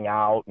falling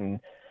out.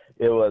 And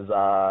it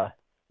was,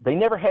 they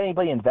never had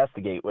anybody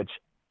investigate, which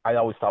I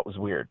always thought was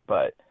weird,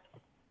 but.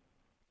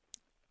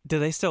 Do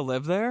they still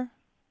live there?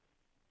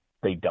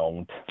 They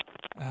don't.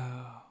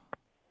 Oh.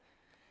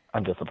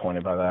 I'm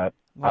disappointed by that.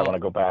 Well, I want to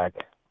go back.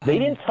 They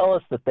didn't tell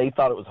us that they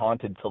thought it was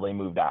haunted until they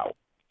moved out.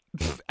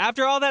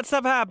 After all that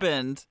stuff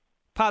happened,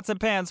 pots and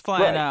pans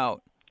flying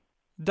out,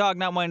 dog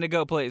not wanting to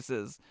go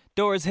places,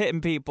 doors hitting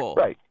people.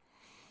 Right.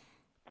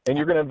 And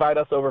you're going to invite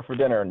us over for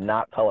dinner and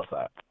not tell us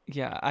that.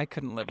 Yeah, I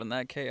couldn't live in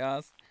that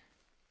chaos.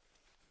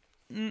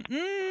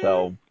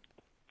 So.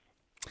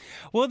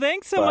 Well,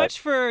 thanks so much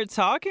for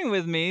talking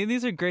with me.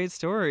 These are great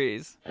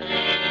stories.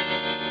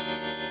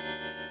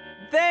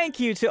 Thank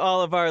you to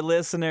all of our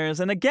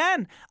listeners. And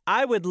again,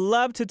 I would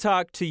love to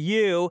talk to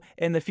you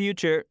in the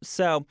future.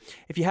 So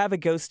if you have a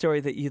ghost story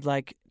that you'd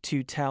like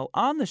to tell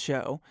on the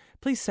show,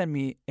 please send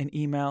me an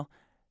email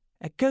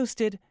at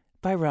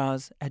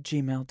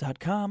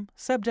ghostedbyroz@gmail.com.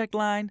 Subject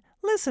line,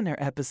 listener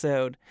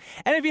episode.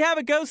 And if you have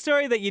a ghost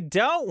story that you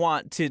don't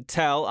want to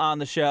tell on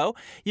the show,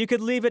 you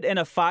could leave it in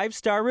a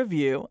 5-star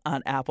review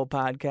on Apple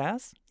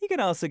Podcasts. You can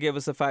also give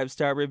us a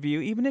 5-star review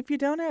even if you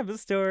don't have a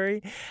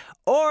story.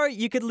 Or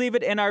you could leave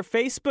it in our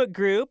Facebook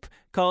group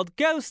called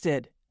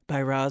Ghosted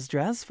by Roz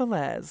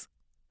Dresfelez.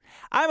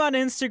 I'm on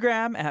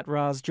Instagram at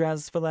Roz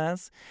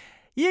Dresfelez.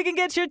 You can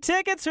get your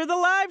tickets for the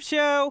live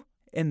show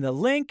in the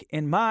link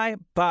in my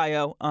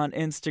bio on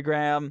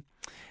Instagram.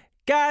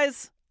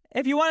 Guys,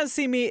 if you want to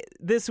see me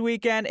this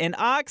weekend in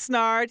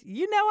Oxnard,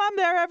 you know I'm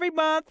there every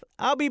month.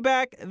 I'll be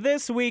back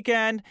this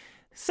weekend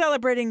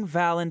celebrating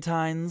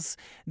Valentine's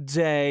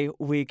Day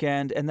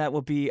weekend, and that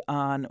will be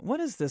on, what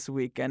is this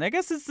weekend? I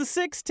guess it's the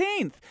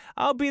 16th.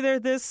 I'll be there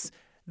this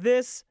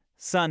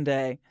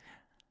Sunday.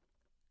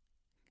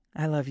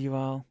 I love you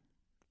all,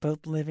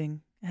 both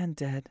living and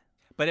dead.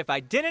 But if I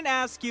didn't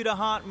ask you to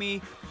haunt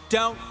me,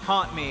 don't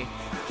haunt me.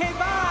 Okay,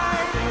 bye!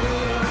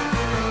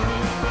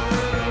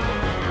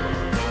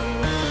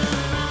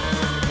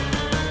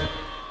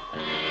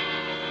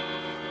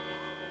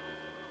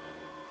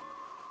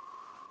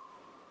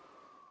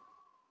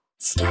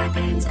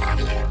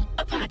 Friends Audio,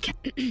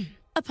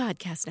 a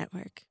podcast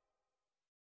network.